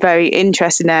think it's a very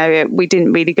interesting area. We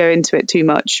didn't really go into it too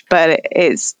much, but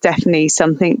it's definitely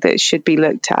something that should be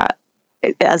looked at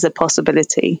as a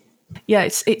possibility. Yeah,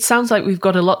 it sounds like we've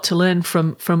got a lot to learn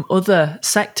from other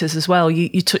sectors as well.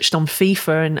 You touched on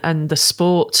FIFA and the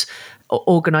sport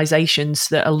organisations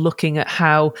that are looking at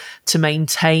how to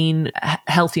maintain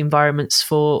healthy environments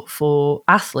for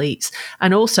athletes,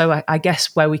 and also I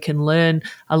guess where we can learn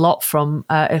a lot from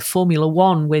Formula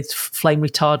One with flame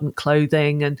retardant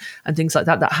clothing and things like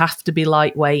that have to be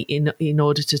lightweight in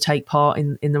order to take part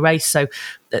in the race. So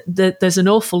there's an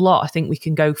awful lot. I think we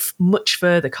can go much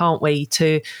further, can't we,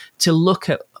 to look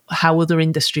at how other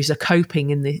industries are coping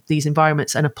in these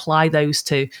environments and apply those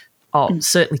to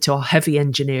certainly to our heavy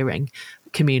engineering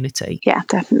community. Yeah,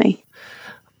 definitely.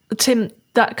 Tim,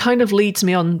 that kind of leads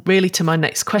me on really to my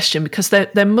next question, because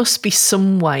there must be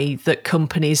some way that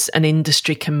companies and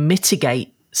industry can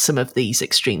mitigate some of these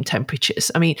extreme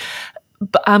temperatures. I mean,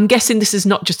 but I'm guessing this is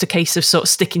not just a case of sort of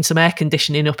sticking some air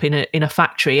conditioning up in a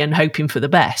factory and hoping for the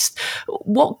best.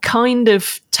 What kind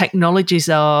of technologies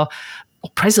are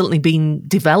presently being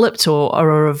developed or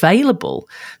are available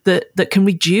that can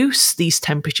reduce these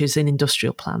temperatures in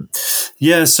industrial plants?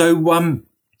 Yeah, so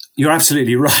you're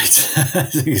absolutely right.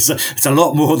 It's a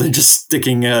lot more than just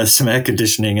sticking some air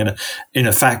conditioning in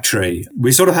a factory.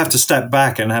 We sort of have to step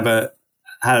back and have a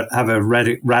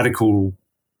radical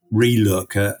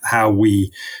relook at how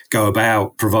we go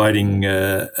about providing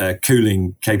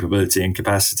cooling capability and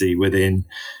capacity within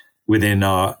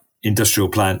our industrial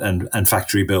plant and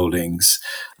factory buildings.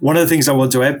 One of the things I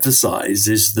want to emphasize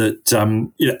is that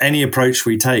any approach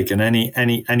we take and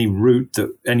any route,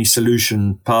 any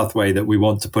solution pathway that we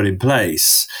want to put in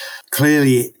place,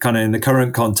 clearly kind of in the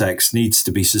current context needs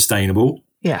to be sustainable.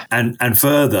 Yeah. And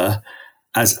further,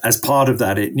 as part of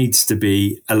that, it needs to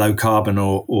be a low carbon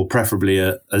or preferably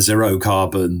a zero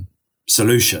carbon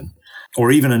solution, or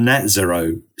even a net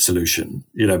zero solution,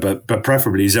 but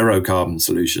preferably zero carbon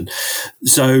solution.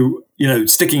 So,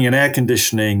 sticking an air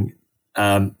conditioning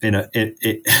into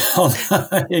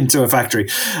a factory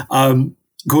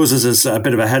causes us a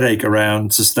bit of a headache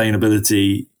around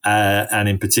sustainability and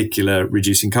in particular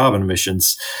reducing carbon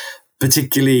emissions,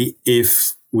 particularly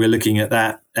if we're looking at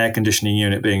that air conditioning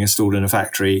unit being installed in a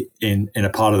factory in a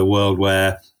part of the world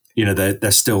where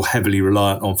they're still heavily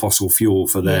reliant on fossil fuel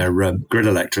for their grid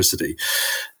electricity.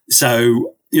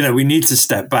 So, we need to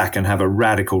step back and have a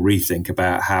radical rethink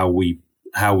about how we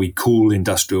cool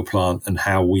industrial plant and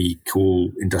how we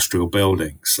cool industrial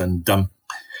buildings. And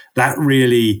that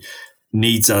really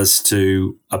needs us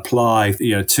to apply,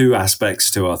 two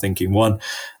aspects to our thinking. One,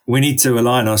 we need to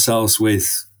align ourselves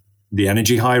with the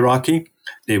energy hierarchy,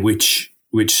 which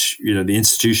the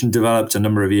institution developed a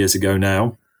number of years ago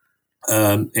now.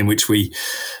 In which we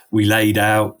laid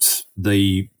out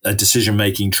a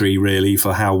decision-making tree really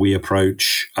for how we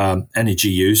approach energy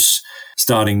use,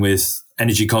 starting with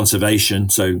energy conservation,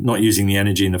 so not using the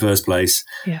energy in the first place,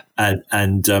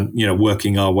 and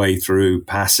working our way through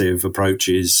passive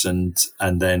approaches and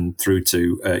then through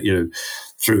to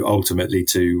through ultimately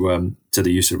to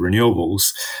the use of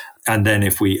renewables. And then,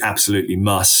 if we absolutely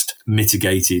must,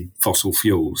 mitigated fossil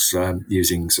fuels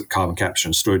using sort of carbon capture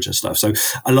and storage and stuff. So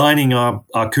aligning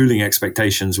our cooling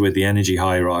expectations with the energy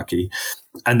hierarchy.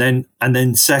 And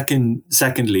then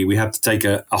secondly, we have to take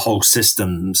a whole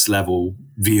systems level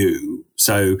view.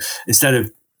 So instead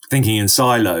of thinking in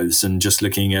silos and just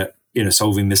looking at,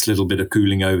 solving this little bit of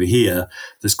cooling over here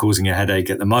that's causing a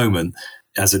headache at the moment,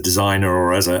 as a designer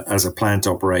or as a plant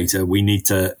operator, we need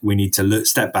to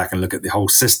step back and look at the whole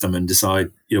system and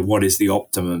decide, what is the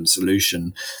optimum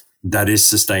solution that is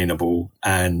sustainable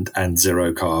and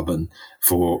zero carbon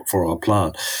for our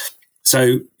plant.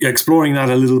 So exploring that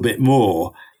a little bit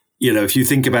more, if you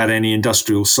think about any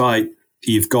industrial site,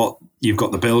 you've got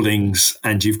the buildings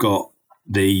and you've got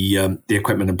the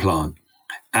equipment and plant.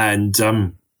 And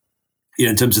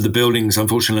in terms of the buildings,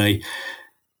 unfortunately,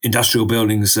 industrial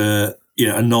buildings are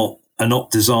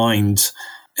not designed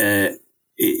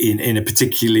in a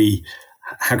particularly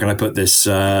how can I put this,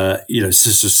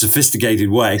 sophisticated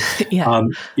way. Yeah.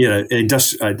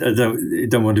 I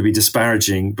don't want to be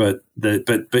disparaging, but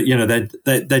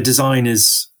their design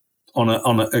is on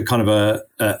a kind of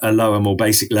a lower, more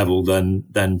basic level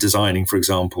than designing, for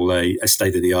example, a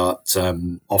state of the art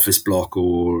office block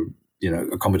or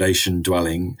accommodation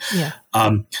dwelling. Yeah.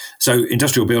 So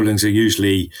industrial buildings are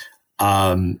usually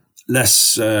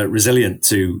less resilient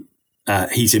to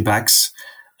heat impacts,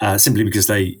 simply because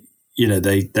they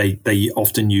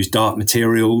often use dark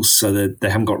materials, so that they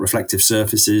haven't got reflective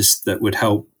surfaces that would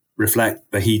help reflect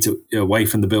the heat away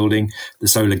from the building, the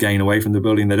solar gain away from the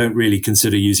building. They don't really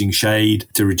consider using shade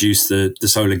to reduce the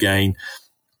solar gain.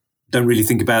 Don't really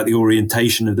think about the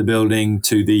orientation of the building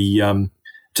to the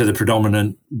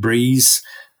predominant breeze,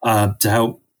 to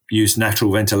help use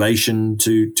natural ventilation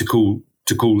to cool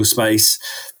the space,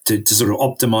 to sort of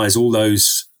optimize all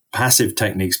those passive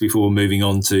techniques before moving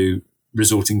on to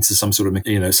resorting to some sort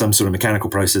of mechanical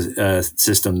process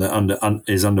system that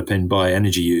is underpinned by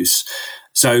energy use.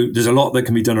 So there's a lot that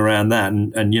can be done around that.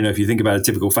 And if you think about a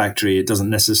typical factory, it doesn't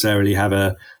necessarily have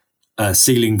a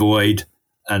ceiling void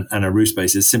and a roof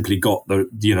space. It's simply got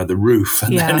the roof,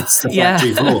 and then it's the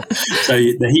factory floor. So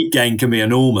the heat gain can be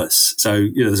enormous. So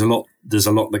there's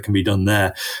a lot that can be done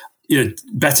there.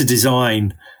 Better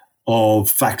design of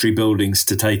factory buildings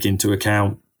to take into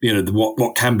account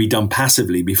what can be done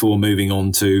passively before moving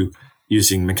on to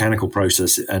using mechanical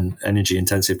process and energy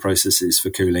intensive processes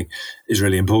for cooling is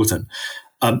really important.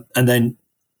 And then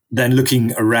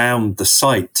looking around the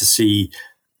site to see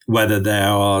whether there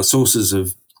are sources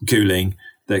of cooling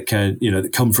that that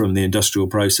come from the industrial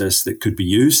process that could be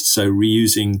used. So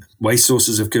reusing waste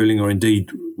sources of cooling, or indeed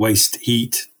waste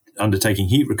heat, undertaking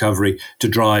heat recovery to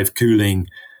drive cooling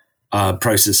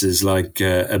processes like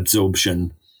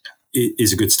absorption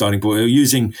is a good starting point. Or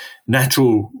using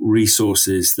natural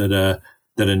resources that are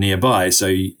nearby. So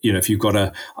if you've got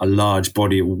a large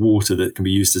body of water that can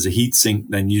be used as a heat sink,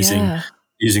 then using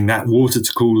that water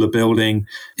to cool the building.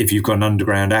 If you've got an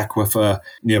underground aquifer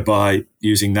nearby,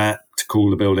 using that to cool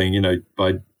the building,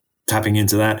 by tapping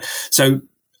into that. So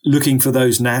looking for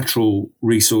those natural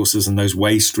resources and those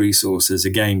waste resources,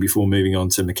 again, before moving on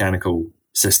to mechanical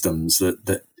systems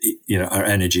that are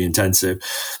energy intensive.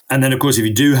 And then, of course, if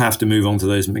you do have to move on to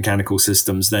those mechanical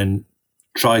systems, then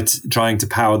trying to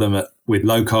power them with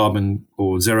low carbon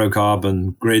or zero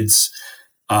carbon grids,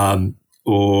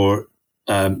 or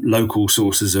local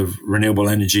sources of renewable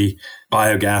energy,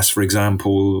 biogas, for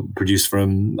example, produced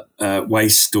from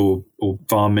waste or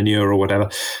farm manure or whatever,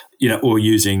 or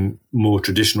using more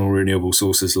traditional renewable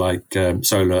sources like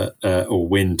solar or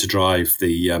wind to drive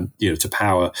to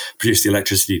produce the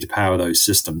electricity to power those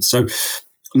systems. So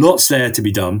lots there to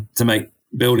be done to make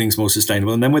buildings more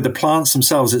sustainable. And then with the plants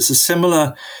themselves, it's a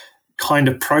similar kind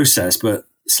of process, but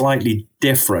slightly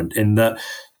different in that,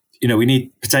 we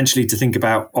need potentially to think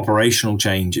about operational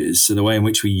changes. So the way in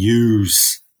which we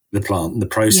use the plant and the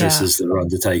processes that are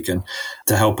undertaken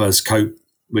to help us cope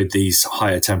with these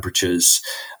higher temperatures.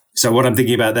 So what I'm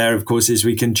thinking about there, of course, is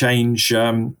we can change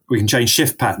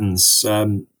shift patterns,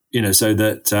 so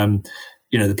that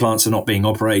the plants are not being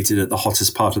operated at the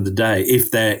hottest part of the day if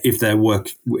they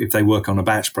work on a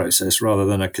batch process rather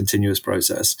than a continuous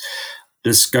process.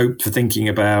 There's scope for thinking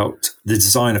about the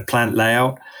design of plant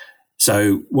layout.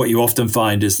 So what you often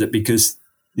find is that because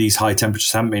these high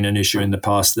temperatures haven't been an issue in the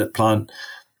past, that plant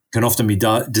can often be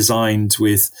designed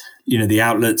with, the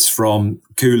outlets from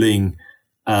cooling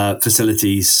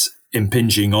facilities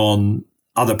impinging on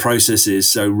other processes,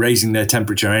 so raising their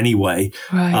temperature anyway.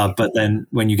 Right. But then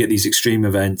when you get these extreme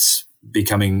events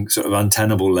becoming sort of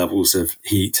untenable levels of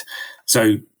heat.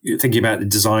 So you're thinking about the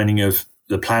designing of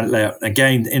the plant layout,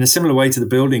 again, in a similar way to the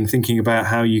building, thinking about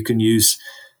how you can use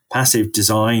passive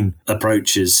design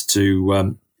approaches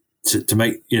to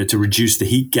make to reduce the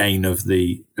heat gain of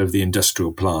the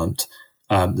industrial plant,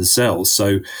 the cells.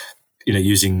 So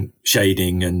using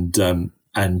shading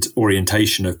and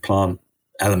orientation of plant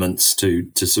elements to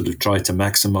sort of try to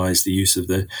maximize the use of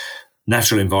the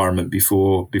natural environment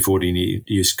before you need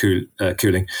to use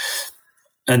cooling.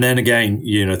 And then again,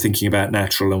 thinking about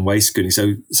natural and waste cooling.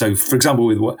 So for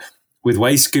example, with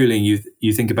waste cooling,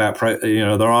 you think about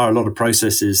there are a lot of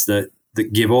processes that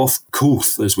give off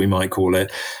cooth, as we might call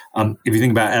it. If you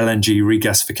think about LNG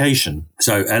regasification,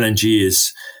 so LNG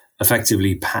is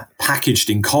effectively packaged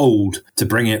in cold to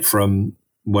bring it from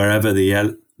wherever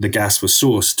the gas was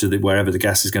sourced to wherever the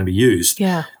gas is going to be used.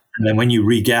 Yeah. And then when you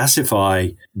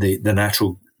regasify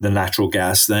the natural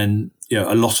gas, then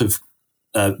a lot of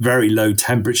very low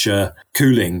temperature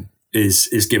cooling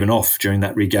is given off during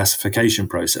that regasification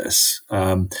process.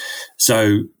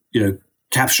 So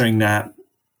capturing that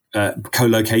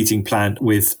co-locating plant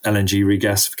with LNG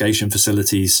regasification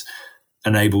facilities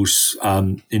enables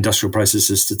industrial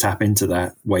processes to tap into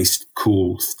that waste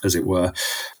cool, as it were.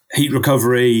 Heat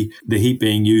recovery, the heat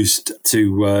being used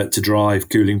to drive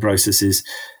cooling processes,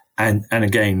 and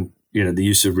again, the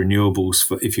use of renewables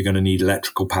for if you're going to need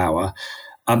electrical power.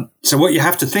 So what you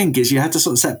have to think is you have to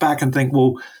sort of step back and think,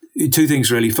 well, two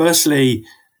things really. Firstly,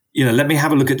 let me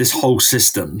have a look at this whole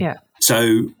system. Yeah.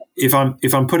 So if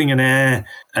I'm putting an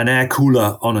air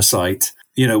cooler on a site,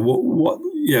 what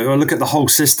I look at the whole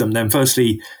system. Then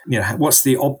firstly, what's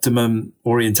the optimum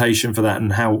orientation for that,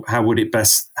 and how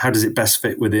does it best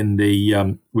fit within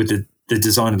the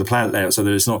design of the plant layout, so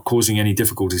that it's not causing any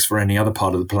difficulties for any other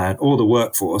part of the plant or the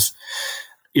workforce.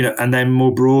 And then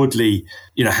more broadly,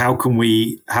 how can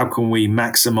we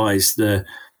maximize the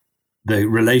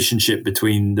relationship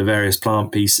between the various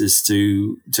plant pieces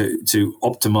to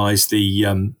optimize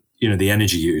the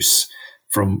energy use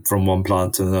from one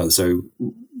plant to another. So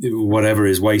whatever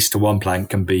is waste to one plant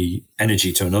can be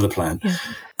energy to another plant. Yeah.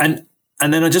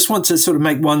 And then I just want to sort of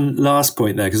make one last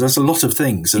point there, because that's a lot of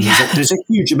things, and there's a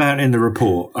huge amount in the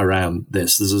report around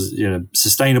this. There's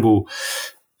sustainable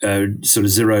sort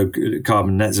of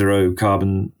net zero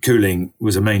carbon cooling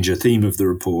was a major theme of the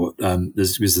report.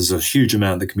 There's a huge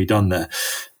amount that can be done there.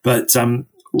 But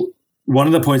one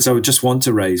of the points I would just want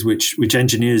to raise, which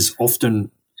engineers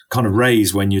often kind of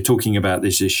raise when you're talking about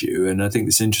this issue, and I think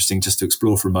it's interesting just to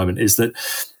explore for a moment, is that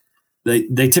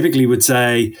they typically would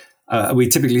say, we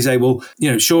typically say, well,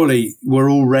 surely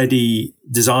we're already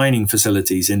designing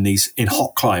facilities in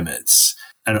hot climates.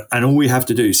 And all we have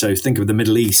to do, so think of the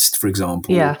Middle East, for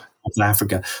example, of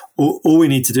Africa. All we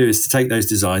need to do is to take those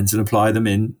designs and apply them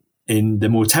in the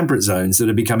more temperate zones that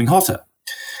are becoming hotter.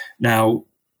 Now,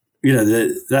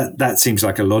 that seems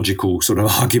like a logical sort of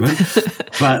argument,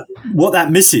 but what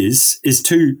that misses is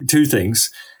two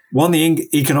things. One, the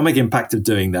economic impact of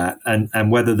doing that,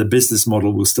 and whether the business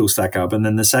model will still stack up. And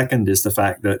then the second is the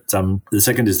fact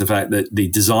that the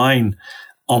design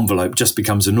envelope just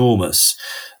becomes enormous.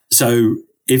 So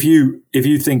if you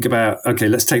think about, okay,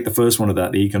 let's take the first one of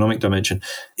that, the economic dimension.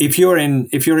 If you're in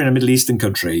a Middle Eastern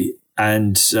country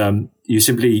and you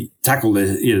simply tackle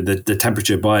the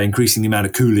temperature by increasing the amount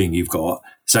of cooling you've got,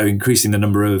 so increasing the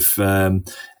number of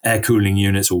air cooling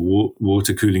units or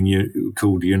water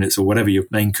cooled units or whatever your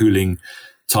main cooling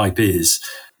type is,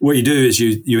 what you do is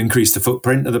you increase the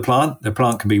footprint of the plant. The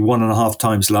plant can be 1.5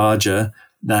 times larger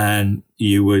than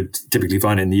you would typically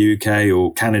find in the UK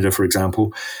or Canada, for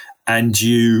example, and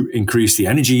you increase the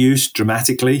energy use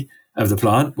dramatically of the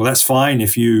plant. Well, that's fine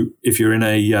if you're in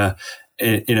a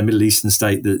Middle Eastern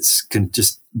state that can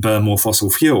just burn more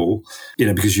fossil fuel,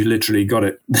 because you literally got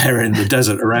it there in the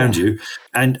desert around you,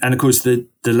 and of course the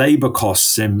labor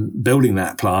costs in building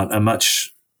that plant are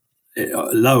much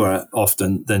lower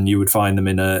often than you would find them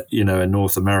in a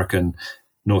North American,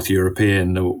 North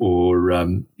European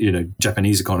or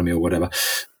Japanese economy or whatever.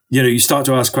 You start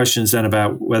to ask questions then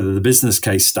about whether the business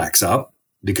case stacks up,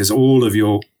 because all of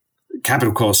your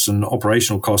capital costs and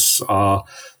operational costs are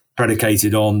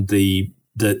predicated on the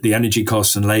energy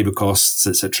costs and labor costs,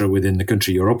 etc., within the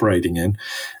country you're operating in,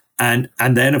 and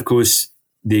then of course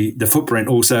the footprint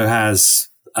also has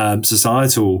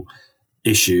societal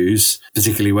issues,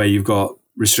 particularly where you've got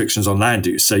restrictions on land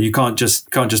use. So you can't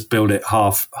just build it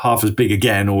half as big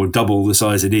again or double the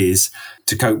size it is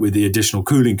to cope with the additional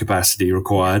cooling capacity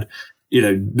required.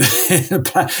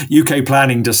 UK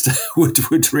planning just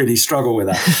would really struggle with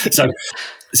that.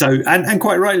 So and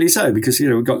quite rightly so, because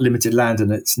we've got limited land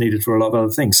and it's needed for a lot of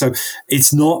other things. So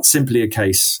it's not simply a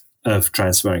case of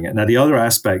transferring it. Now, the other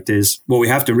aspect is what we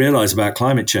have to realize about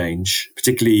climate change,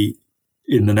 particularly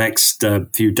in the next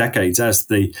few decades, as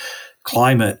the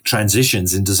climate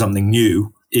transitions into something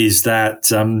new, is that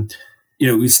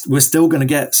we're still going to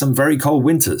get some very cold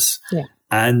winters,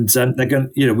 and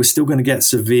we're still going to get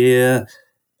severe,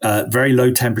 very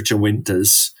low temperature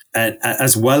winters,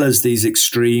 as well as these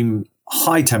extreme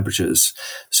high temperatures.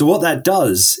 So what that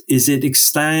does is it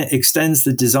extends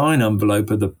the design envelope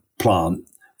of the plant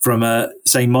from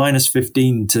say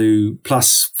 -15 to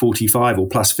 +45 or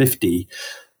 +50,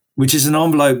 which is an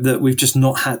envelope that we've just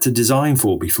not had to design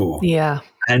for before. Yeah.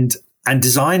 And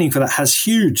designing for that has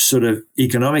huge sort of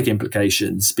economic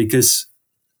implications, because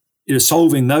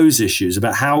solving those issues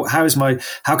about how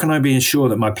can I be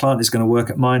ensured that my plant is going to work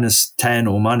at -10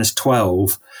 or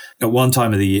 -12 at one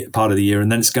time of the part of the year,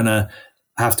 and then it's going to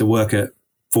have to work at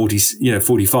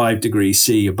 45 degrees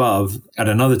C above at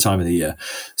another time of the year.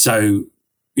 So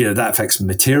that affects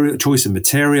choice of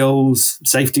materials,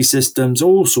 safety systems,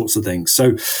 all sorts of things.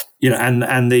 So,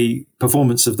 and the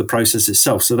performance of the process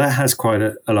itself. So that has quite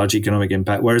a large economic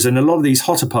impact. Whereas in a lot of these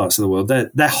hotter parts of the world, they're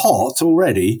hot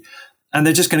already, and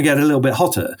they're just going to get a little bit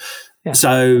hotter. Yeah.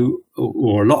 So,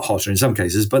 or a lot hotter in some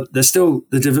cases, but there's still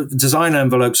the design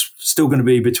envelope's still going to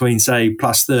be between, say,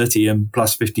 plus 30 and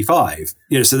plus 55.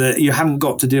 So that you haven't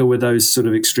got to deal with those sort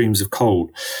of extremes of cold.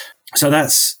 So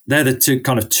they're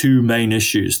the two main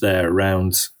issues there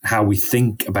around how we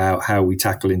think about how we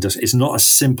tackle industry. It's not as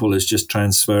simple as just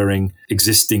transferring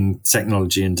existing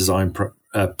technology and design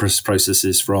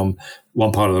processes from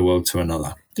one part of the world to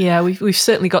another. Yeah, we've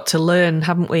certainly got to learn,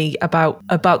 haven't we, about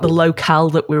the locale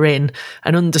that we're in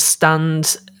and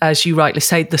understand, as you rightly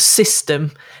say, the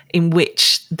system in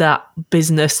which that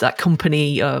business, that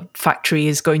company, factory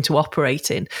is going to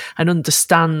operate in, and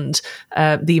understand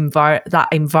that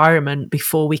environment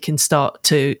before we can start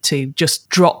to just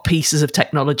drop pieces of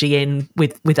technology in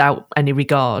without any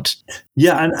regard.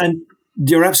 Yeah, and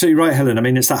you're absolutely right, Helen. I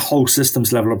mean, it's that whole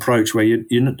systems level approach where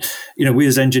we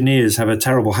as engineers have a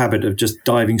terrible habit of just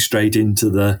diving straight into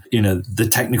the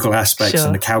technical aspects Sure.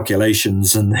 and the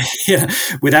calculations, and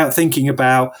without thinking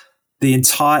about the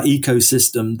entire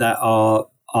ecosystem that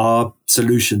our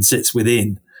solution sits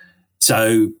within.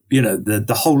 So,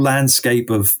 the whole landscape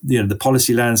of, the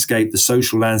policy landscape, the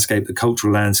social landscape, the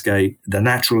cultural landscape, the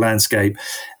natural landscape,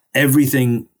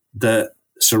 everything that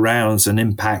surrounds and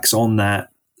impacts on that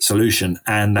solution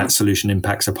and that solution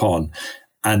impacts upon.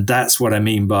 And that's what I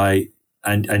mean by,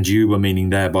 and you were meaning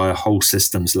there by a whole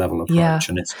systems level approach. Yeah.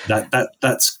 And it's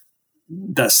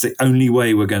that's the only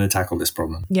way we're going to tackle this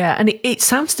problem. Yeah, and it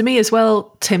sounds to me as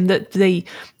well, Tim, that the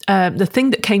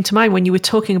thing that came to mind when you were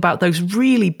talking about those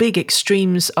really big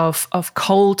extremes of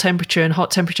cold temperature and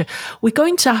hot temperature, we're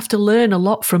going to have to learn a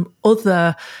lot from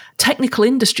other technical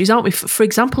industries, aren't we? For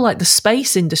example, like the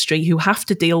space industry, who have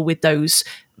to deal with those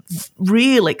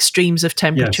real extremes of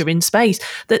temperature in space.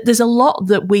 That there's a lot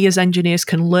that we as engineers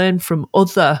can learn from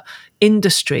other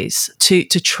industries to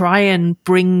try and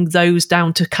bring those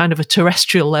down to kind of a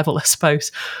terrestrial level, I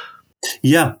suppose.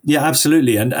 Yeah,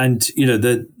 absolutely. And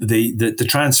the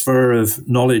transfer of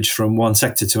knowledge from one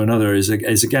sector to another is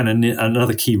again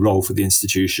another key role for the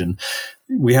institution.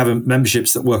 We have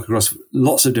memberships that work across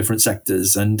lots of different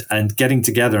sectors, and getting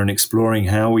together and exploring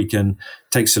how we can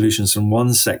take solutions from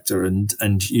one sector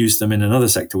and use them in another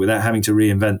sector without having to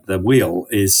reinvent the wheel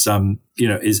is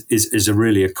a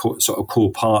really sort of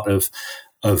core part of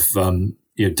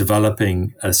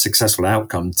developing a successful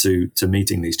outcome to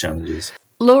meeting these challenges.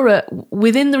 Laura,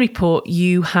 within the report,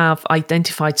 you have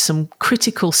identified some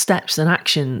critical steps and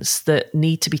actions that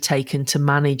need to be taken to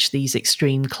manage these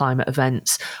extreme climate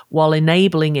events while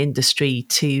enabling industry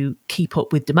to keep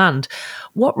up with demand.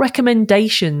 What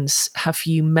recommendations have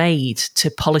you made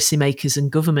to policymakers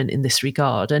and government in this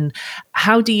regard? And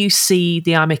how do you see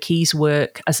the IMechE's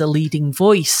work as a leading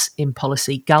voice in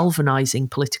policy galvanising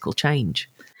political change?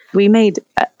 We made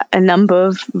a number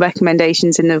of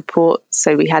recommendations in the report.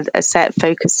 So we had a set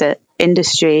focus at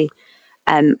industry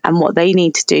and what they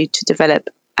need to do to develop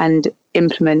and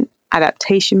implement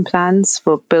adaptation plans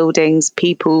for buildings,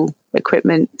 people,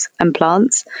 equipment and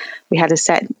plants. We had a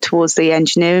set towards the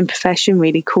engineering profession,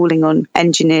 really calling on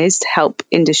engineers to help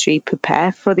industry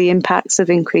prepare for the impacts of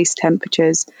increased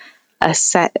temperatures. A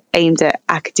set aimed at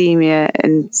academia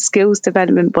and skills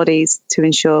development bodies to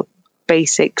ensure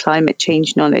basic climate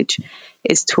change knowledge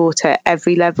is taught at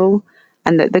every level,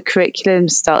 and that the curriculum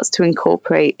starts to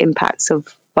incorporate impacts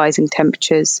of rising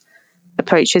temperatures,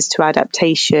 approaches to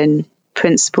adaptation,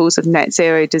 principles of net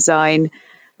zero design,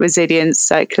 resilience,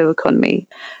 circular economy.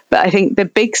 But I think the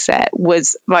big set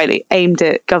was rightly aimed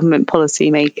at government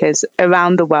policymakers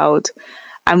around the world,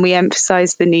 and we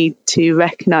emphasised the need to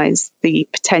recognise the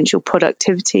potential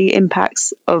productivity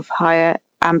impacts of higher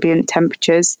ambient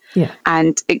temperatures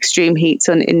and extreme heats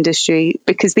on industry,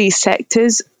 because these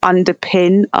sectors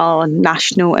underpin our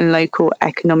national and local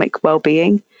economic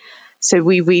well-being. So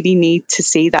we really need to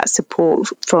see that support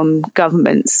from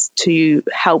governments to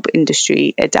help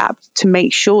industry adapt, to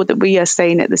make sure that we are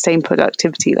staying at the same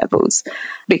productivity levels,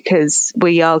 because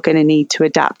we are going to need to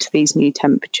adapt to these new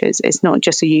temperatures. It's not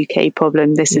just a UK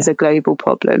problem, this is a global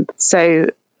problem.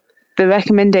 So the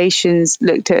recommendations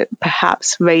looked at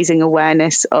perhaps raising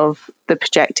awareness of the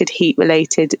projected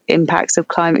heat-related impacts of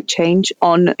climate change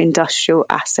on industrial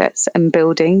assets and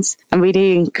buildings, and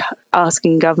really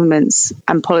asking governments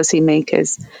and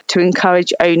policymakers to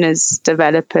encourage owners,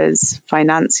 developers,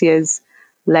 financiers,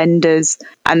 lenders,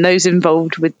 and those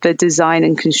involved with the design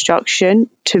and construction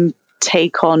to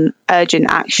take on urgent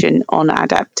action on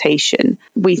adaptation.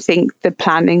 We think the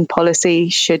planning policy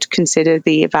should consider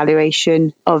the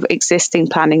evaluation of existing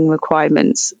planning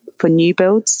requirements for new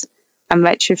builds and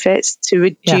retrofits to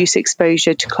reduce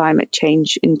exposure to climate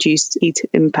change induced heat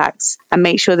impacts, and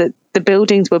make sure that the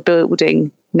buildings we're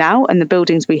building now and the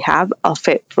buildings we have are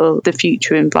fit for the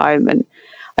future environment.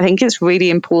 I think it's really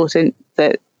important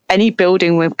that any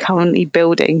building we're currently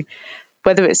building,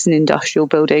 whether it's an industrial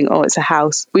building or it's a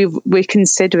house, we're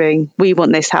considering we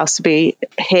want this house to be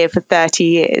here for 30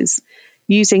 years.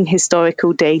 Using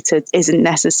historical data isn't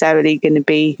necessarily going to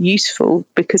be useful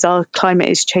because our climate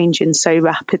is changing so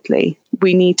rapidly.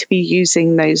 We need to be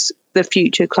using the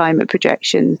future climate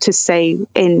projection to say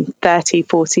in 30,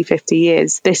 40, 50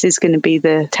 years, this is going to be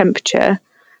the temperature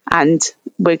and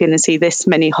we're going to see this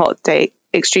many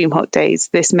extreme hot days,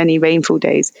 this many rainfall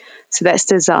days. So let's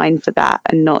design for that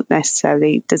and not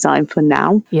necessarily design for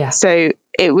now. Yeah. So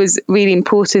it was really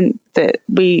important that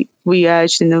we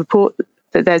urged in the report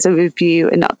that there's a review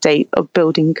and update of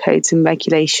building codes and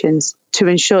regulations to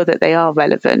ensure that they are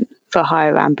relevant for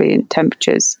higher ambient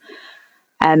temperatures.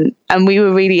 And we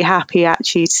were really happy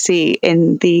actually to see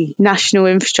in the National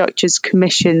Infrastructures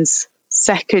Commission's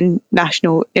second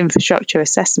National Infrastructure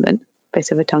Assessment,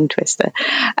 bit of a tongue twister,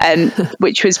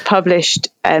 which was published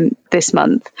this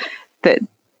month, that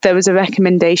there was a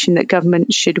recommendation that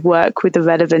government should work with the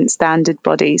relevant standard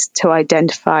bodies to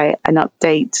identify and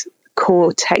update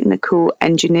core technical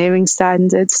engineering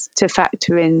standards to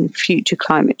factor in future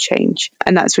climate change.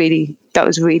 And that was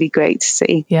really great to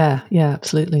see. Yeah,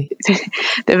 absolutely.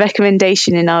 The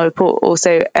recommendation in our report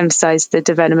also emphasised the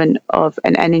development of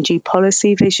an energy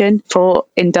policy vision for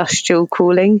industrial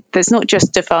cooling that's not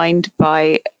just defined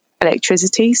by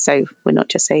electricity. So we're not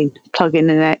just saying plug in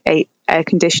an air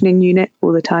conditioning unit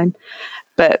all the time,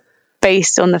 but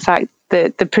based on the fact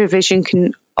that the provision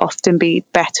can often be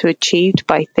better achieved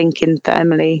by thinking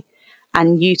thermally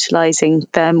and utilising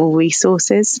thermal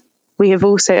resources. We have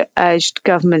also urged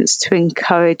governments to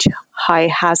encourage high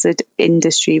hazard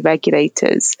industry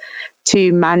regulators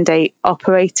to mandate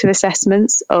operator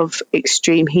assessments of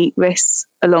extreme heat risks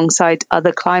alongside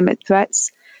other climate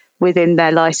threats within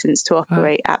their licence to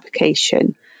operate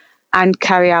application, and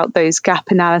carry out those gap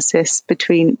analysis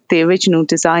between the original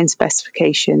design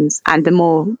specifications and the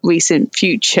more recent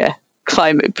future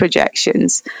climate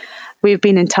projections. We've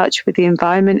been in touch with the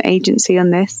Environment Agency on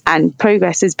this and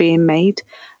progress is being made,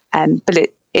 but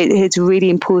it is really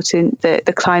important that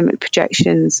the climate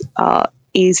projections are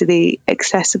easily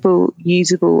accessible,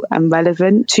 usable and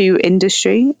relevant to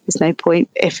industry. There's no point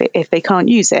if they can't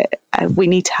use it. We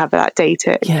need to have that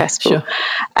data accessible.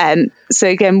 Sure. So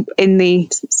again, in the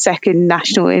second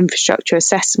National Infrastructure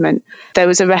Assessment, there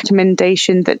was a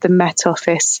recommendation that the Met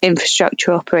Office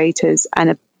infrastructure operators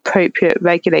and appropriate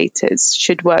regulators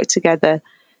should work together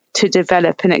to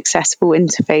develop an accessible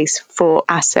interface for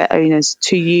asset owners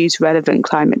to use relevant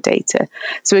climate data.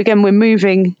 So again, we're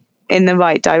moving in the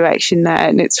right direction there,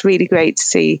 and it's really great to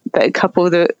see that a couple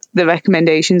of the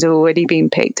recommendations are already being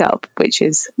picked up, which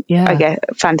is, I guess,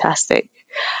 fantastic.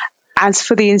 As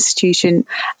for the institution,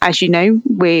 as you know,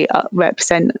 we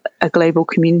represent a global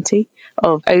community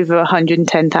of over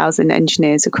 110,000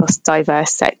 engineers across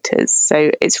diverse sectors.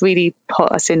 So it's really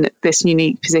put us in this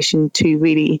unique position to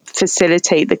really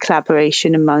facilitate the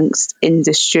collaboration amongst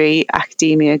industry,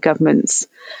 academia, governments,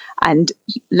 and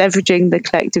leveraging the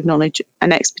collective knowledge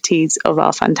and expertise of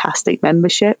our fantastic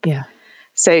membership. Yeah.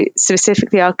 So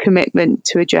specifically, our commitment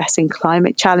to addressing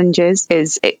climate challenges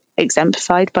is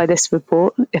exemplified by this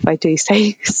report, if I do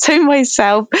say so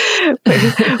myself.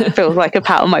 It feels like a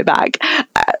pat on my back.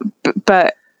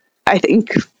 But I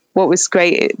think what was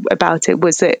great about it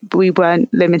was that we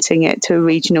weren't limiting it to a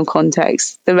regional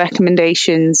context. The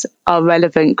recommendations are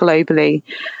relevant globally,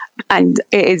 and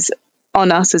it is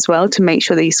on us as well to make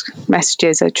sure these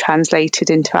messages are translated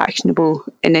into actionable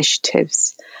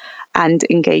initiatives and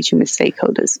engaging with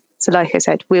stakeholders. So like I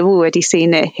said, we've already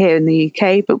seen it here in the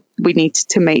UK, but we need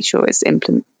to make sure it's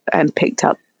picked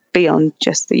up beyond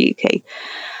just the UK.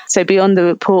 So beyond the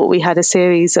report, we had a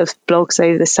series of blogs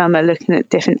over the summer looking at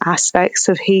different aspects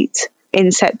of heat.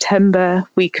 In September,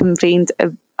 we convened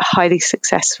a highly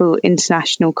successful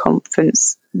international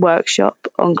conference workshop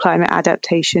on climate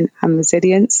adaptation and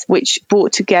resilience, which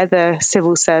brought together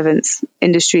civil servants,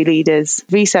 industry leaders,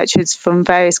 researchers from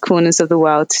various corners of the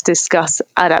world to discuss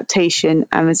adaptation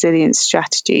and resilience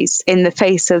strategies in the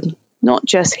face of not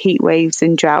just heat waves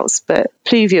and droughts, but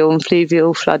pluvial and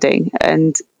fluvial flooding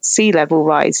and sea level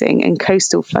rising and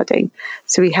coastal flooding.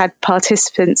 So we had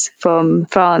participants from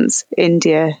France,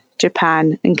 India,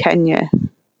 Japan and Kenya,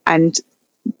 and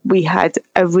we had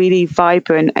a really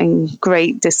vibrant and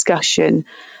great discussion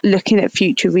looking at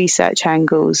future research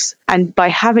angles. And by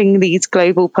having these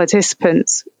global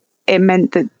participants, it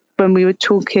meant that when we were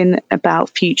talking about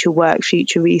future work,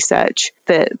 future research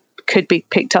that could be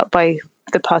picked up by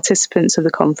the participants of the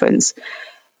conference,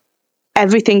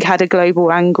 everything had a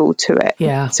global angle to it.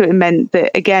 Yeah. So it meant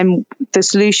that, again, the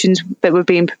solutions that were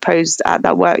being proposed at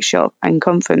that workshop and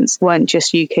conference weren't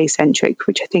just UK centric,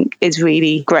 which I think is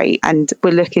really great. And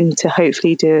we're looking to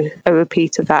hopefully do a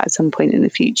repeat of that at some point in the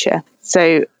future.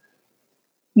 So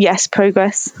yes,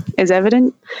 progress is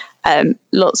evident.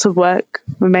 Lots of work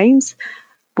remains.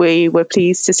 We were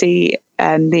pleased to see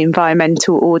the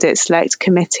Environmental Audit Select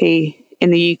Committee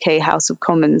in the UK House of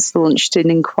Commons launched an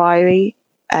inquiry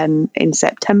in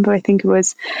September, I think it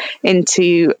was,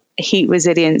 into heat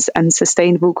resilience and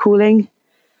sustainable cooling.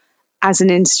 As an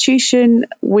institution,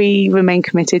 we remain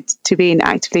committed to being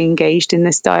actively engaged in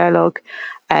this dialogue,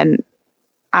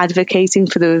 advocating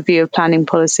for the review of planning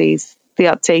policies, the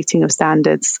updating of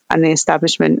standards, and the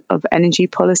establishment of energy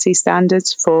policy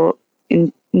standards for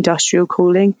industrial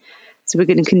cooling. So we're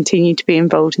going to continue to be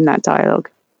involved in that dialogue.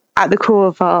 At the core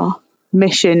of our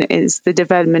mission is the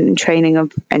development and training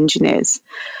of engineers.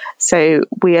 So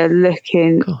we are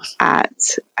looking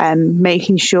at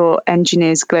making sure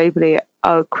engineers globally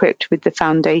are equipped with the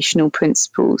foundational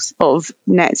principles of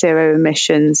net zero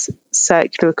emissions,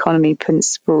 circular economy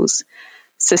principles,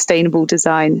 sustainable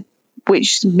design,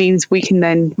 which means we can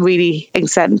then really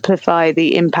exemplify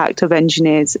the impact of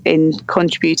engineers in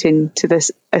contributing to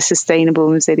a sustainable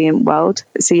and resilient world.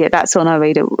 So yeah, that's on our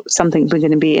radar. Something we're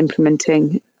going to be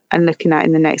implementing and looking at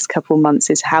in the next couple of months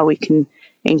is how we can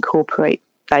incorporate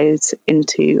those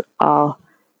into our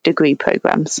degree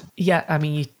programs. Yeah, I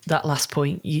mean, that last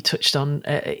point you touched on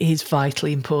is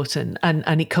vitally important.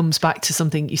 And it comes back to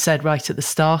something you said right at the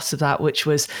start of that, which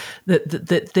was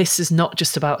that this is not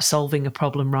just about solving a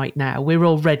problem right now. We're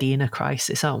already in a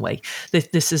crisis, aren't we?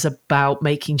 This is about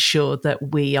making sure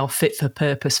that we are fit for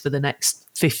purpose for the next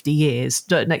 50 years,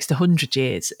 next 100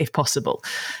 years, if possible.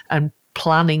 And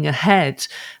planning ahead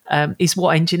is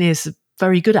what engineers are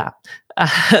very good at.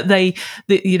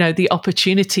 The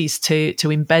opportunities to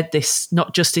embed this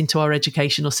not just into our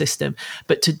educational system,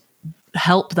 but to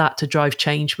help that to drive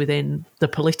change within the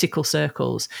political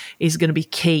circles is going to be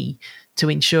key to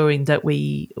ensuring that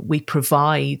we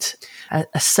provide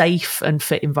a safe and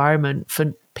fit environment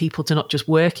for people to not just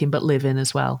work in but live in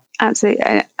as well. Absolutely.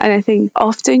 And I think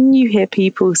often you hear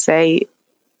people say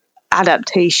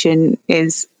adaptation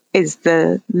is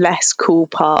the less cool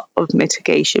part of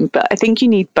mitigation. But I think you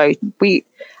need both. We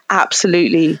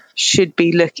absolutely should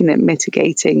be looking at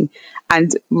mitigating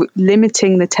and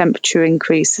limiting the temperature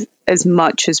increase as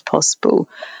much as possible.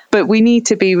 But we need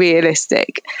to be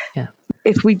realistic. Yeah.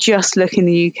 If we just look in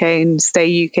the UK and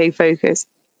stay UK focused,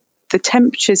 the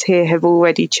temperatures here have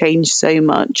already changed so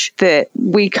much that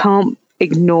we can't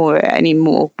ignore it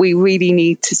anymore. We really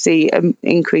need to see an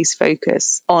increased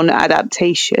focus on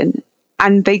adaptation.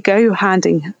 And they go hand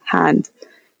in hand.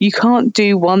 You can't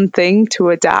do one thing to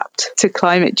adapt to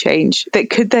climate change that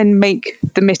could then make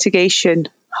the mitigation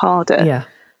harder. Yeah.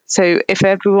 So if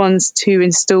everyone's to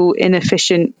install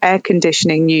inefficient air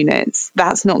conditioning units,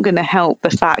 that's not going to help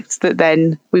the fact that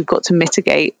then we've got to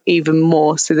mitigate even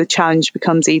more. So the challenge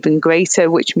becomes even greater,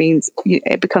 which means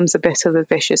it becomes a bit of a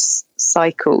vicious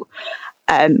cycle.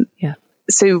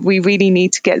 So we really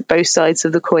need to get both sides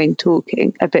of the coin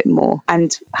talking a bit more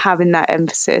and having that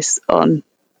emphasis on,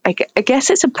 I guess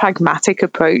it's a pragmatic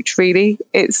approach, really.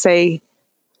 It's we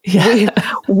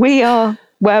are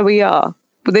where we are.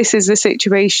 This is the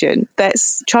situation.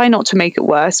 Let's try not to make it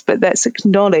worse, but let's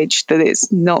acknowledge that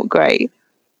it's not great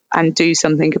and do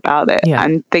something about it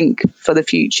and think for the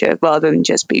future rather than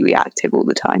just be reactive all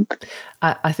the time.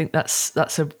 I think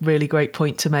that's a really great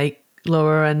point to make,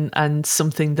 Laura, and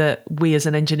something that we as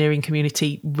an engineering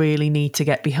community really need to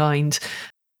get behind.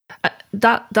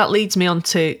 That leads me on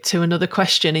to another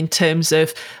question in terms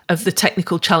of the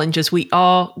technical challenges we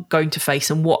are going to face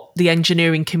and what the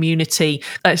engineering community,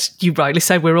 as you rightly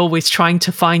said, we're always trying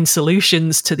to find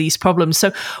solutions to these problems.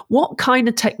 So what kind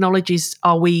of technologies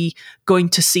are we going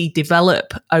to see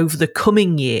develop over the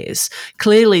coming years?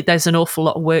 Clearly, there's an awful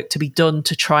lot of work to be done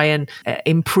to try and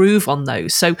improve on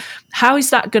those. So how is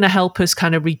that going to help us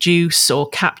kind of reduce or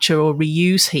capture or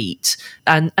reuse heat?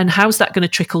 And how's that going to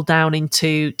trickle down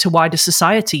into wider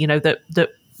society, that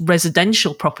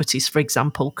residential properties, for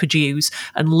example, could use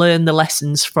and learn the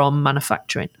lessons from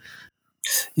manufacturing?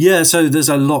 Yeah, so there's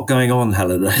a lot going on,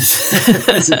 Helen.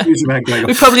 There's a huge amount going on.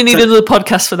 We probably need another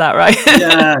podcast for that, right?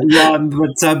 yeah,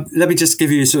 but let me just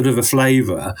give you sort of a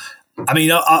flavour. I mean,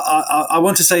 I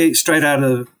want to say straight out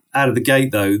of out of the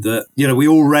gate, though, that, we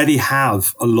already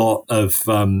have a lot of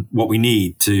what we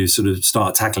need to sort of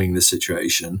start tackling this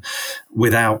situation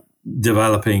without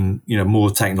developing,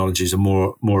 more technologies and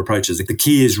more approaches. The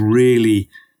key is really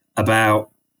about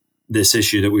this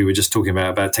issue that we were just talking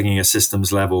about taking a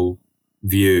systems level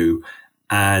view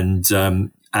and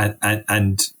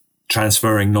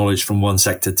transferring knowledge from one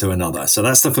sector to another. So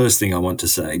that's the first thing I want to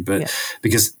say. But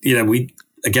because, we,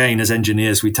 again, as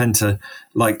engineers, we tend to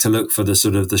like to look for the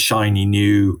sort of the shiny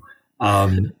new,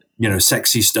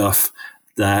 sexy stuff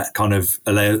that kind of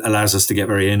allows us to get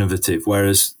very innovative.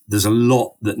 Whereas there's a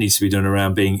lot that needs to be done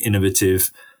around being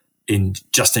innovative in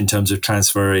terms of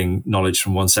transferring knowledge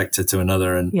from one sector to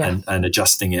another and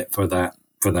adjusting it for that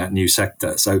new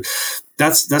sector. So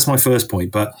that's my first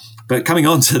point. But coming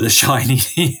on to the shiny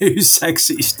new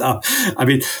sexy stuff, I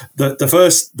mean, the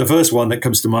first one that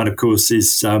comes to mind, of course,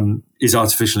 is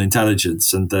artificial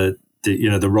intelligence and the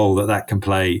role that can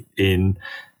play in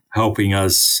helping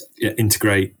us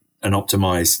integrate and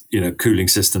optimize cooling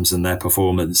systems and their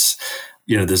performance.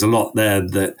 There's a lot there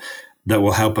that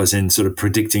will help us in sort of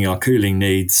predicting our cooling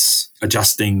needs,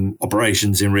 adjusting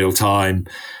operations in real time,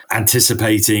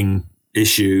 anticipating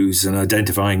issues and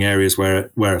identifying areas where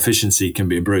efficiency can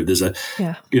be improved. There's a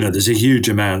huge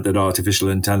amount that artificial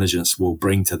intelligence will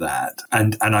bring to that.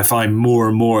 And I find more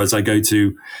and more as I go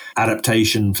to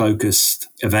adaptation focused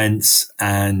events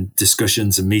and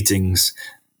discussions and meetings,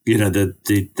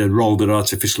 the role that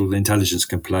artificial intelligence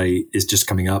can play is just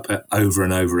coming up over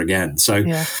and over again. So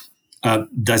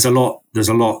there's a lot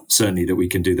certainly that we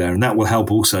can do there, and that will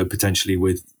help also potentially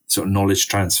with sort of knowledge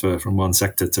transfer from one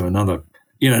sector to another.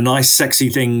 Nice sexy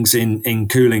things in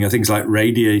cooling are things like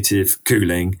radiative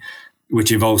cooling,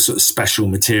 which involves sort of special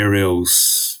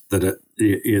materials that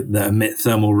emit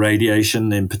thermal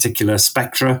radiation in particular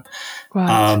spectra.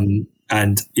 Right.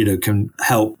 And can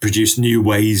help produce new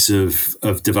ways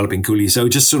of developing cooling. So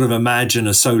just sort of imagine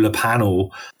a solar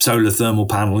thermal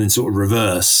panel in sort of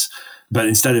reverse, but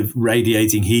instead of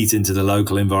radiating heat into the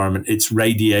local environment, it's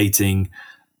radiating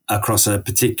across a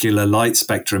particular light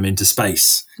spectrum into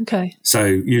space. Okay. So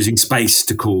using space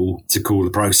to cool the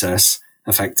process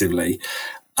effectively.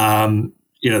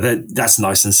 That's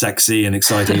nice and sexy and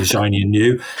exciting and shiny and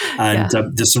new. And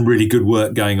there's some really good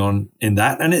work going on in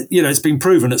that. And it's been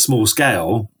proven at small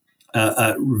scale,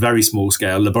 very small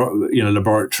scale,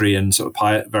 laboratory and sort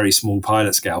of very small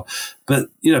pilot scale. But,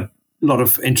 a lot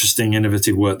of interesting,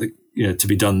 innovative work that, to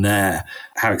be done there.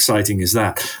 How exciting is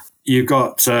that? You've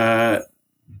got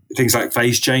things like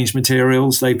phase change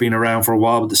materials. They've been around for a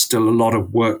while, but there's still a lot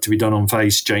of work to be done on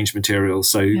phase change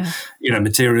materials. So,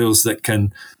 materials that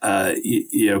can,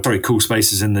 very cool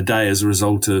spaces in the day as a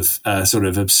result of sort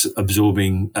of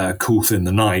absorbing coolth in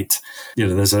the night.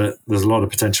 There's a lot of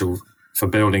potential for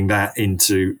building that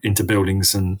into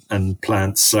buildings and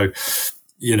plants. So,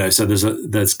 so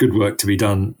there's good work to be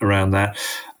done around that.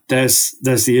 There's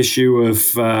the issue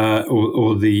of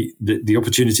or the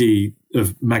opportunity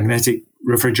of magnetic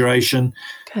refrigeration.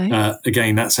 Okay.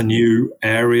 Again, that's a new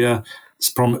area. It's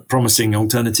promising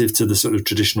alternative to the sort of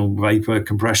traditional vapor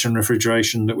compression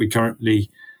refrigeration that we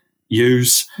currently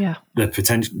use. Yeah.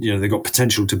 They've got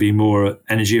potential to be more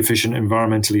energy efficient,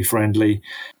 environmentally friendly.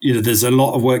 There's a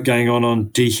lot of work going on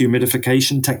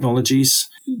dehumidification technologies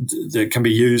that can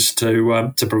be used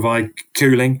to provide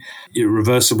cooling.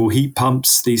 Reversible heat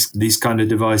pumps, these kind of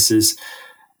devices,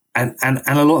 and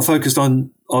a lot focused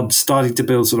on starting to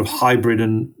build sort of hybrid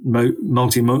and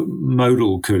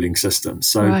multimodal cooling systems.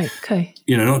 So,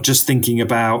 not just thinking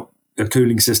about a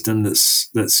cooling system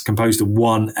that's composed of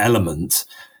one element,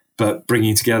 but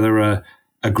bringing together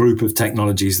a group of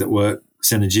technologies that work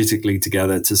synergetically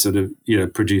together to sort of,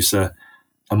 produce a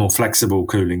more flexible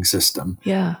cooling system.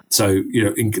 Yeah. So,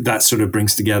 that sort of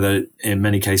brings together, in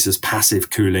many cases, passive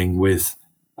cooling with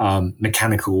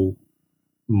mechanical,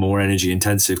 more energy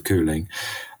intensive cooling.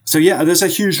 So there's a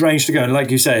huge range to go, and like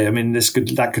you say, I mean,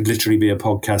 that could literally be a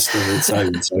podcast of its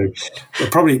own. So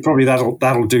probably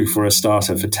that'll do for a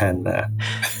starter for 10 there.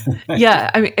 Yeah,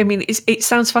 I mean, it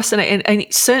sounds fascinating, and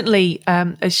it's certainly,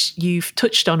 as you've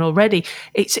touched on already,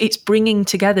 it's bringing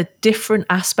together different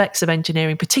aspects of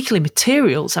engineering, particularly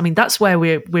materials. I mean, that's where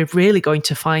we're really going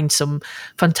to find some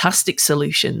fantastic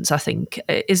solutions, I think,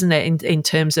 isn't it? In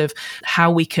terms of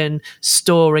how we can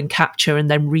store and capture and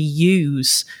then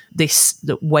reuse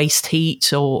the waste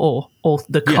heat or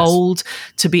the cold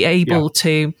to be able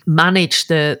to manage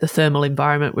the thermal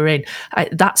environment we're in.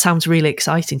 That sounds really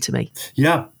exciting to me.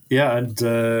 Yeah. Yeah, and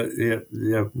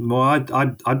more.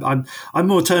 I'm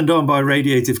more turned on by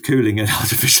radiative cooling and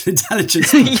artificial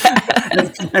intelligence.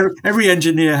 Every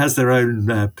engineer has their own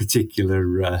particular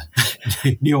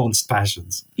nuanced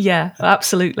passions. Yeah,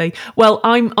 absolutely. Well,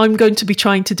 I'm going to be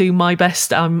trying to do my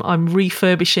best. I'm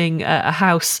refurbishing a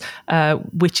house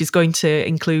which is going to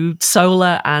include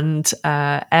solar and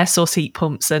air source heat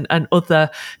pumps and other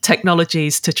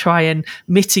technologies to try and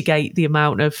mitigate the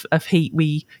amount of heat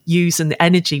we use and the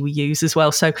energy we use as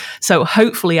well. So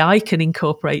hopefully I can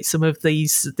incorporate some of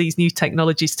these new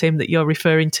technologies, Tim, that you're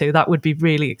referring to. That would be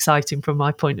really exciting from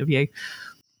my point of view.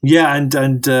 Yeah,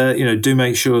 and do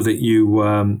make sure that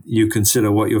you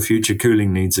consider what your future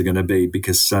cooling needs are going to be,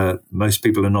 because most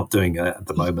people are not doing that at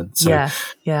the moment. So yeah,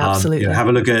 absolutely. Have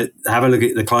a look at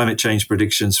the climate change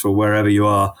predictions for wherever you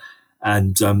are,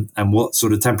 and what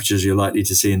sort of temperatures you're likely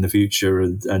to see in the future,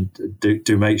 and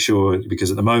do make sure, because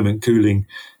at the moment cooling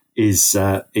is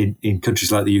in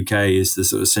countries like the UK is the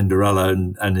sort of Cinderella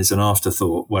and is an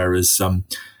afterthought, whereas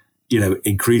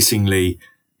increasingly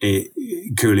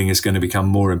cooling is going to become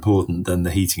more important than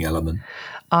the heating element.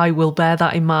 I will bear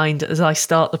that in mind as I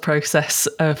start the process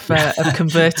of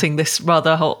converting this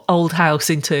rather old house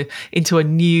into a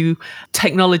new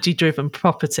technology-driven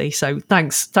property. So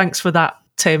thanks for that,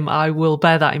 Tim. I will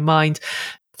bear that in mind.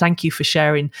 Thank you for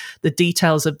sharing the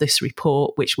details of this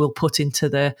report, which we'll put into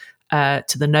the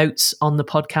notes on the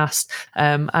podcast.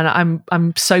 And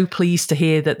I'm so pleased to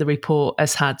hear that the report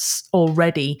has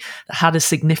already had a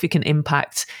significant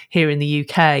impact here in the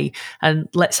UK. And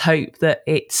let's hope that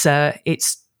it's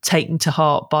taken to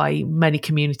heart by many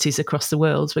communities across the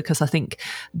world, because I think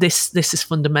this is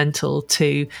fundamental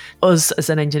to us as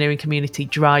an engineering community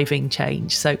driving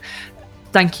change. So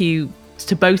thank you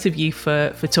to both of you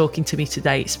for talking to me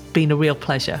today. It's been a real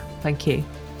pleasure. Thank you.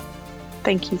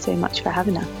 Thank you so much for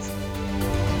having us.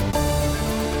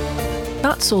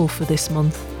 That's all for this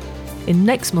month. In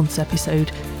next month's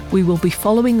episode, we will be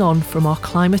following on from our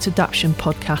climate adaptation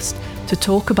podcast to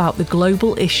talk about the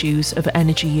global issues of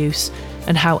energy use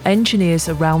and how engineers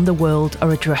around the world are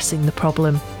addressing the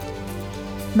problem.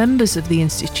 Members of the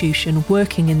institution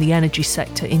working in the energy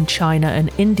sector in China and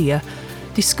India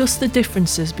discuss the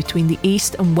differences between the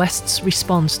East and West's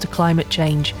response to climate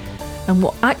change and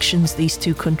what actions these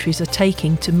two countries are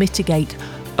taking to mitigate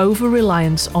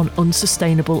over-reliance on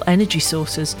unsustainable energy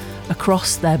sources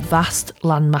across their vast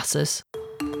land masses.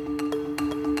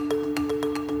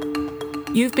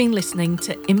 You've been listening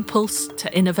to Impulse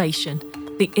to Innovation,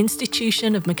 the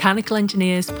Institution of Mechanical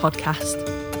Engineers podcast.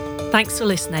 Thanks for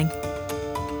listening.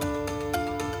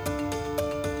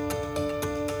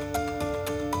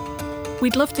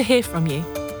 We'd love to hear from you,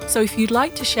 so if you'd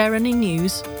like to share any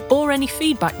news or any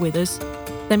feedback with us,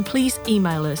 then please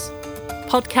email us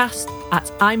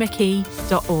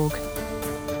podcast@imechE.org.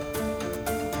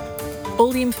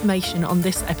 All the information on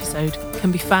this episode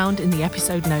can be found in the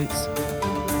episode notes.